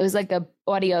was like a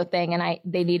audio thing, and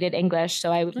they needed English,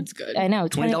 so That's good. I know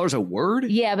 $20 a word.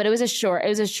 Yeah, but it was a short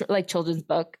like children's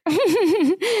book, so it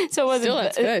wasn't. Still,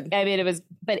 that's good. I mean, it was,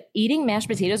 but eating mashed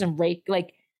potatoes and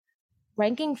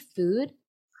ranking food.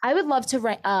 I would love to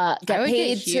get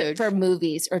paid for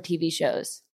movies or TV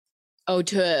shows. Oh,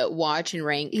 to watch and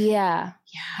rank. Yeah.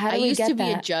 I used to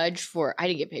be a judge for. I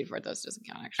didn't get paid for it. Those doesn't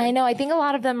count. Actually, I know. I think a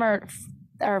lot of them are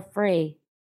free.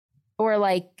 Or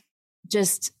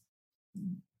just,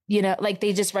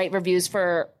 they just write reviews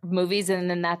for movies and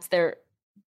then that's their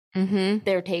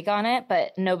take on it.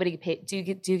 But nobody paid. Do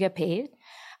you get paid?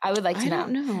 I would like to know. I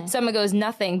don't know. Someone goes,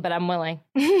 nothing, but I'm willing.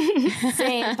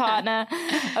 Same partner.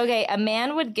 Okay, a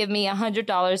man would give me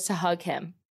 $100 to hug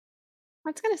him.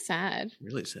 That's kind of sad.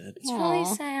 Really sad. It's really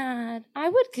sad. I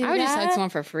would just hug someone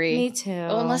for free. Me too.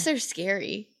 Well, unless they're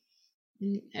scary.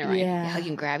 Anyway, they hug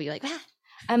and grab you like that.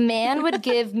 A man would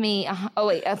give me,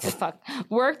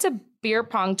 worked a beer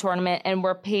pong tournament and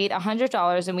were paid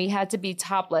 $100 and we had to be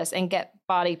topless and get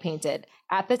body painted.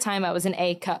 At the time, I was an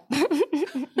A cup.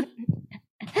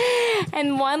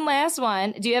 And one last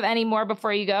one. Do you have any more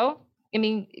before you go? I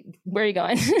mean, where are you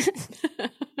going?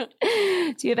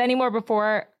 Do you have any more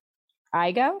before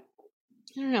I go?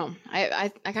 I don't know.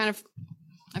 I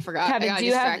forgot. Kevin, I got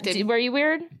distracted. Were you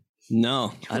weird?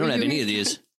 No, I don't have any of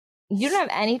these. You don't have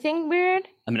anything weird?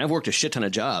 I mean, I've worked a shit ton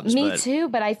of jobs. Me too,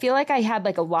 but I feel like I had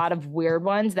a lot of weird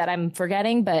ones that I'm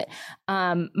forgetting. But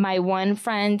my one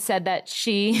friend said that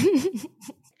she...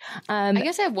 I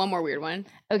guess I have one more weird one.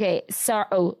 Okay,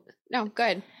 no, go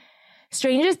ahead.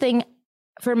 Strangest thing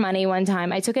for money one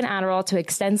time. I took an Adderall to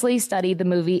extensively study the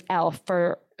movie Elf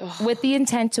with the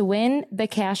intent to win the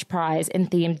cash prize in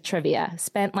themed trivia.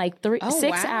 Spent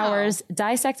 6 hours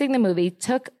dissecting the movie,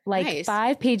 took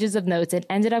 5 pages of notes and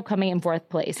ended up coming in 4th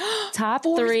place. Top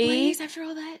fourth 3 place after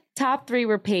all that? Top 3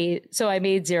 were paid, so I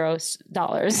made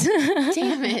 $0.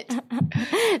 Damn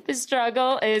it. The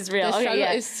struggle is real. The struggle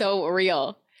is so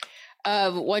real.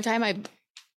 One time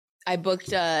I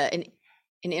booked an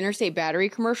Interstate Battery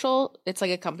commercial. It's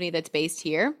like a company that's based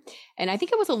here. And I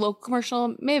think it was a local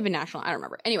commercial, may have been national. I don't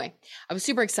remember. Anyway, I was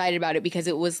super excited about it because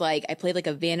it was I played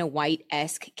a Vanna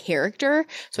White-esque character.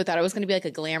 So I thought it was going to be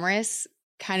a glamorous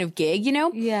kind of gig,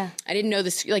 Yeah. I didn't know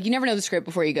this. You never know the script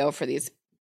before you go for these.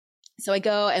 So I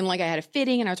go and I had a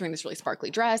fitting and I was wearing this really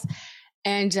sparkly dress.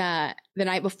 And the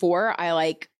night before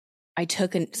I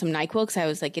took some NyQuil because I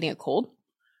was getting a cold.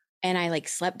 And I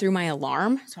slept through my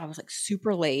alarm. So I was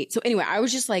super late. So anyway, I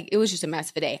was just it was just a mess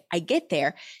of a day. I get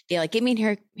there. They get me in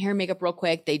hair and makeup real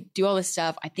quick. They do all this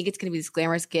stuff. I think it's going to be this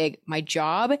glamorous gig. My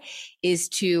job is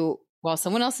to, while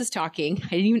someone else is talking, I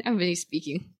didn't even have any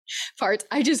speaking parts.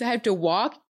 I just had to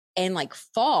walk and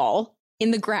fall in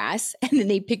the grass. And then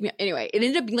they pick me up. Anyway, it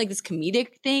ended up being this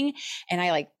comedic thing. And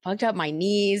I fucked up my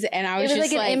knees. And I was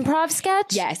just an improv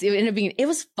sketch? Yes. It ended up being, it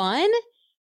was fun.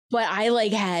 But I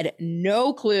had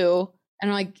no clue. And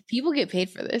I'm people get paid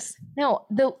for this. No,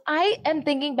 I am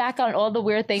thinking back on all the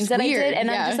weird things I did.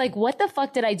 And I'm just what the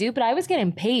fuck did I do? But I was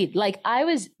getting paid. I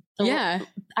was... Yeah.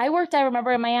 I worked, I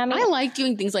remember, in Miami. I like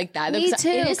doing things like that. Me too.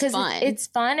 It is fun. It's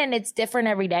fun and it's different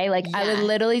every day. I would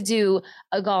literally do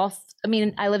a golf. I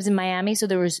mean, I lived in Miami, so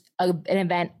there was an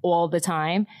event all the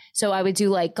time. So I would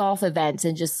do golf events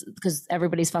and just because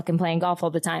everybody's fucking playing golf all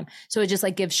the time. So it just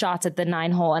give shots at the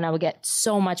 9 hole and I would get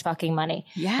so much fucking money.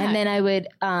 Yeah. And then I would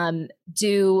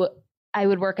I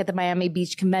would work at the Miami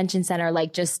Beach Convention Center,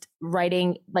 just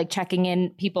writing, checking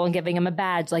in people and giving them a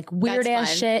badge, weird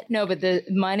ass shit. No, but the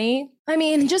money, I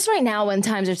mean, just right now when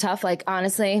times are tough,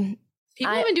 honestly.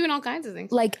 People have been doing all kinds of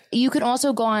things. You can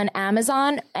also go on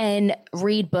Amazon and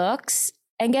read books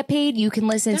and get paid. You can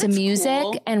listen to music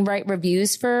and write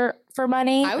reviews for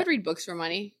money. I would read books for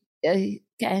money. Okay.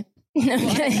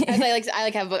 I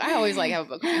like have a book. I always like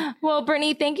have a book. Well,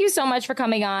 Brittany, thank you so much for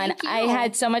coming on. I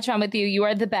had so much fun with you. You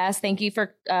are the best. Thank you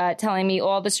for telling me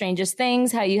all the strangest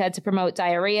things, how you had to promote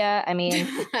diarrhea. I mean,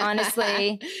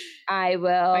 honestly, I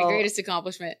will. My greatest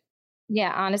accomplishment.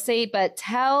 Yeah, honestly. But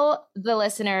tell the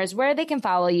listeners where they can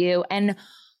follow you and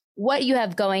what you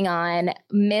have going on.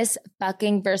 Miss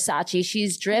fucking Versace.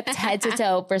 She's dripped head to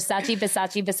toe.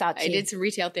 Versace. I did some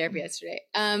retail therapy yesterday.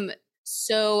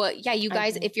 So yeah, you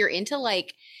guys, if you're into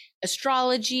like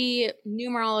astrology,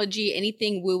 numerology,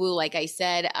 anything woo-woo, like I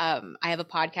said, I have a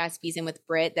podcast season with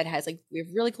Britt that has like, we have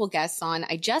really cool guests on.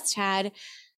 I just had,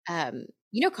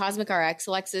 Cosmic RX,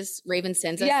 Alexis Raven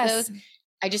sends us those.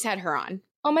 I just had her on.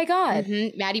 Oh my God.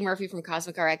 Mm-hmm. Maddie Murphy from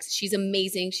Cosmic RX. She's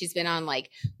amazing. She's been on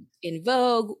like In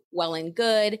Vogue, Well and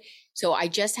Good. So I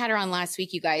just had her on last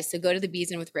week, you guys. So go to the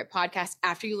Bees In with Britt podcast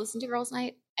after you listen to Girls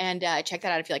Night and check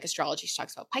that out if you like astrology. She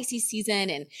talks about Pisces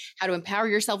season and how to empower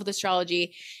yourself with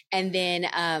astrology. And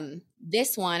then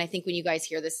this one, I think when you guys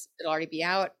hear this, it'll already be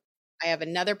out. I have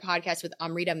another podcast with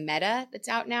Amrita Mehta that's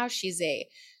out now. She's a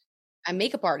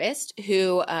makeup artist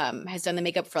who has done the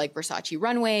makeup for like Versace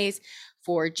runways,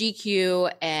 for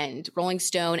GQ and Rolling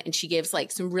Stone. And she gives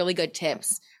like some really good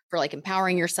tips for like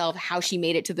empowering yourself, how she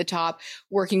made it to the top,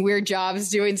 working weird jobs,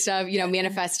 doing stuff,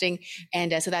 manifesting.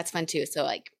 And so that's fun too. So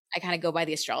like I kind of go by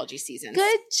the astrology seasons.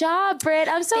 Good job, Britt.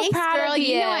 I'm so proud girl. of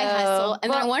you. You know I hustle.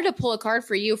 And then I wanted to pull a card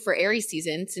for you for Aries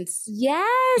season since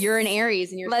you're an Aries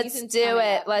and your season's coming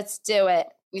up. Let's do it.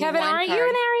 Kevin, aren't you an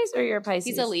Aries or you're a Pisces?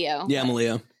 He's a Leo. Yeah, I'm a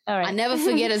Leo. All right. I never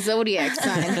forget a zodiac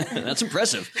sign. That's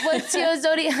impressive. What's your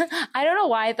zodiac? I don't know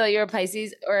why I thought you were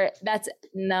Pisces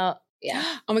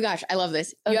yeah. Oh my gosh, I love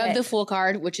this. Okay. You have the Fool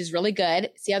card, which is really good.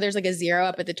 See how there's like a 0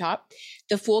 up at the top?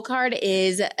 The Fool card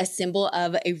is a symbol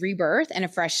of a rebirth and a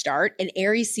fresh start. And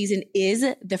Aries season is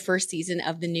the first season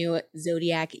of the new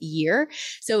zodiac year.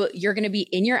 So you're going to be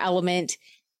in your element.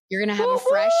 You're going to have a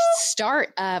fresh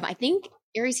start. I think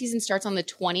Aries season starts on the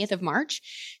 20th of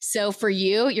March. So for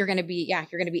you, you're going to be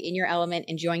in your element,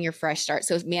 enjoying your fresh start.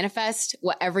 So manifest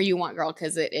whatever you want, girl,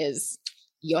 because it is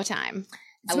your time.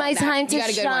 It's my time to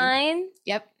shine.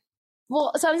 Yep.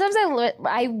 Well, sometimes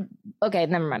okay,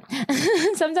 never mind.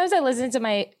 Sometimes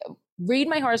I read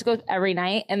my horoscope every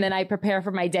night and then I prepare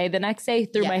for my day the next day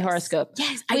through my horoscope.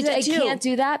 Yes, I can't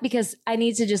do that because I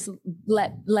need to just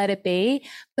let it be.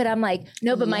 But I'm like,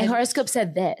 no, but my horoscope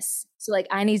said this. So like,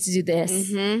 I need to do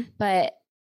this, but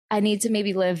I need to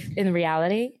maybe live in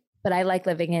reality, but I like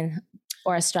living in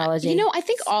or astrology. I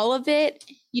think all of it,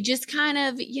 you just kind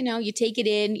of, you take it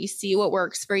in, you see what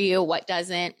works for you, what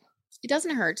doesn't. It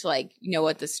doesn't hurt to like,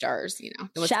 what the stars,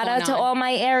 Shout out to all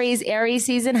my Aries. Aries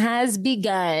season has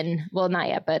begun. Well, not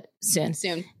yet, but soon.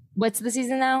 What's the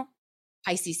season now?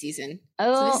 Pisces season.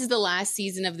 Oh. So this is the last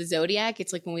season of the zodiac.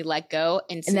 It's like when we let go.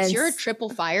 And since you're a triple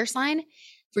fire sign,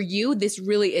 for you, this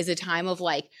really is a time of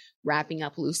like wrapping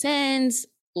up loose ends,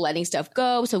 letting stuff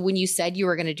go. So when you said you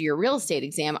were going to do your real estate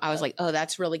exam, I was like, oh,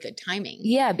 that's really good timing.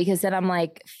 Yeah, because then I'm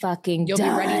like, You'll be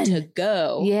ready to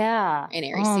go. Yeah. In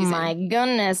Aries season. Oh my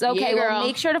goodness. Okay, well,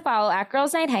 make sure to follow at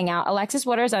Girls Night Hangout, Alexis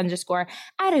Waters _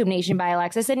 at Hoop Nation by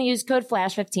Alexis, and use code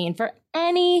FLASH15 for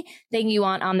anything you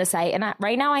want on the site. And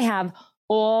right now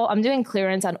I'm doing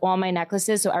clearance on all my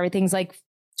necklaces. So everything's like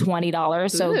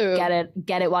 $20. So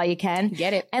get it while you can.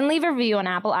 Get it. And leave a review on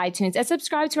Apple iTunes and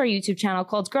subscribe to our YouTube channel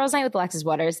called Girls Night with Alexis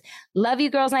Waters. Love you,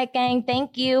 Girls Night gang.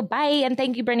 Thank you. Bye. And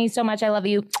thank you, Brittany, so much. I love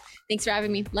you. Thanks for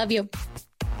having me. Love you.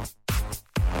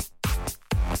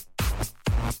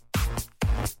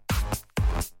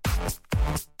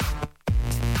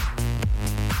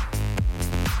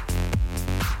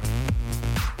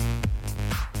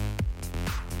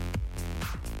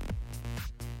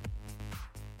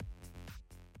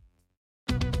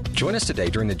 Join us today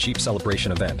during the Jeep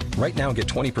Celebration event. Right now, get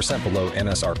 20% below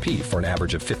MSRP for an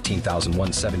average of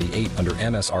 $15,178 under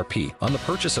MSRP on the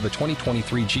purchase of a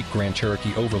 2023 Jeep Grand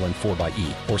Cherokee Overland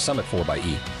 4xE or Summit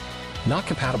 4xE. Not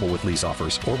compatible with lease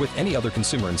offers or with any other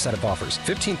consumer incentive offers.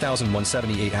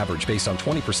 $15,178 average based on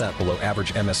 20% below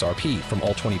average MSRP from all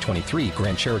 2023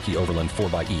 Grand Cherokee Overland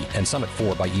 4xE and Summit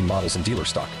 4xE models in dealer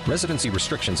stock. Residency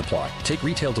restrictions apply. Take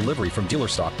retail delivery from dealer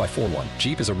stock by 4/1.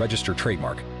 Jeep is a registered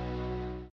trademark.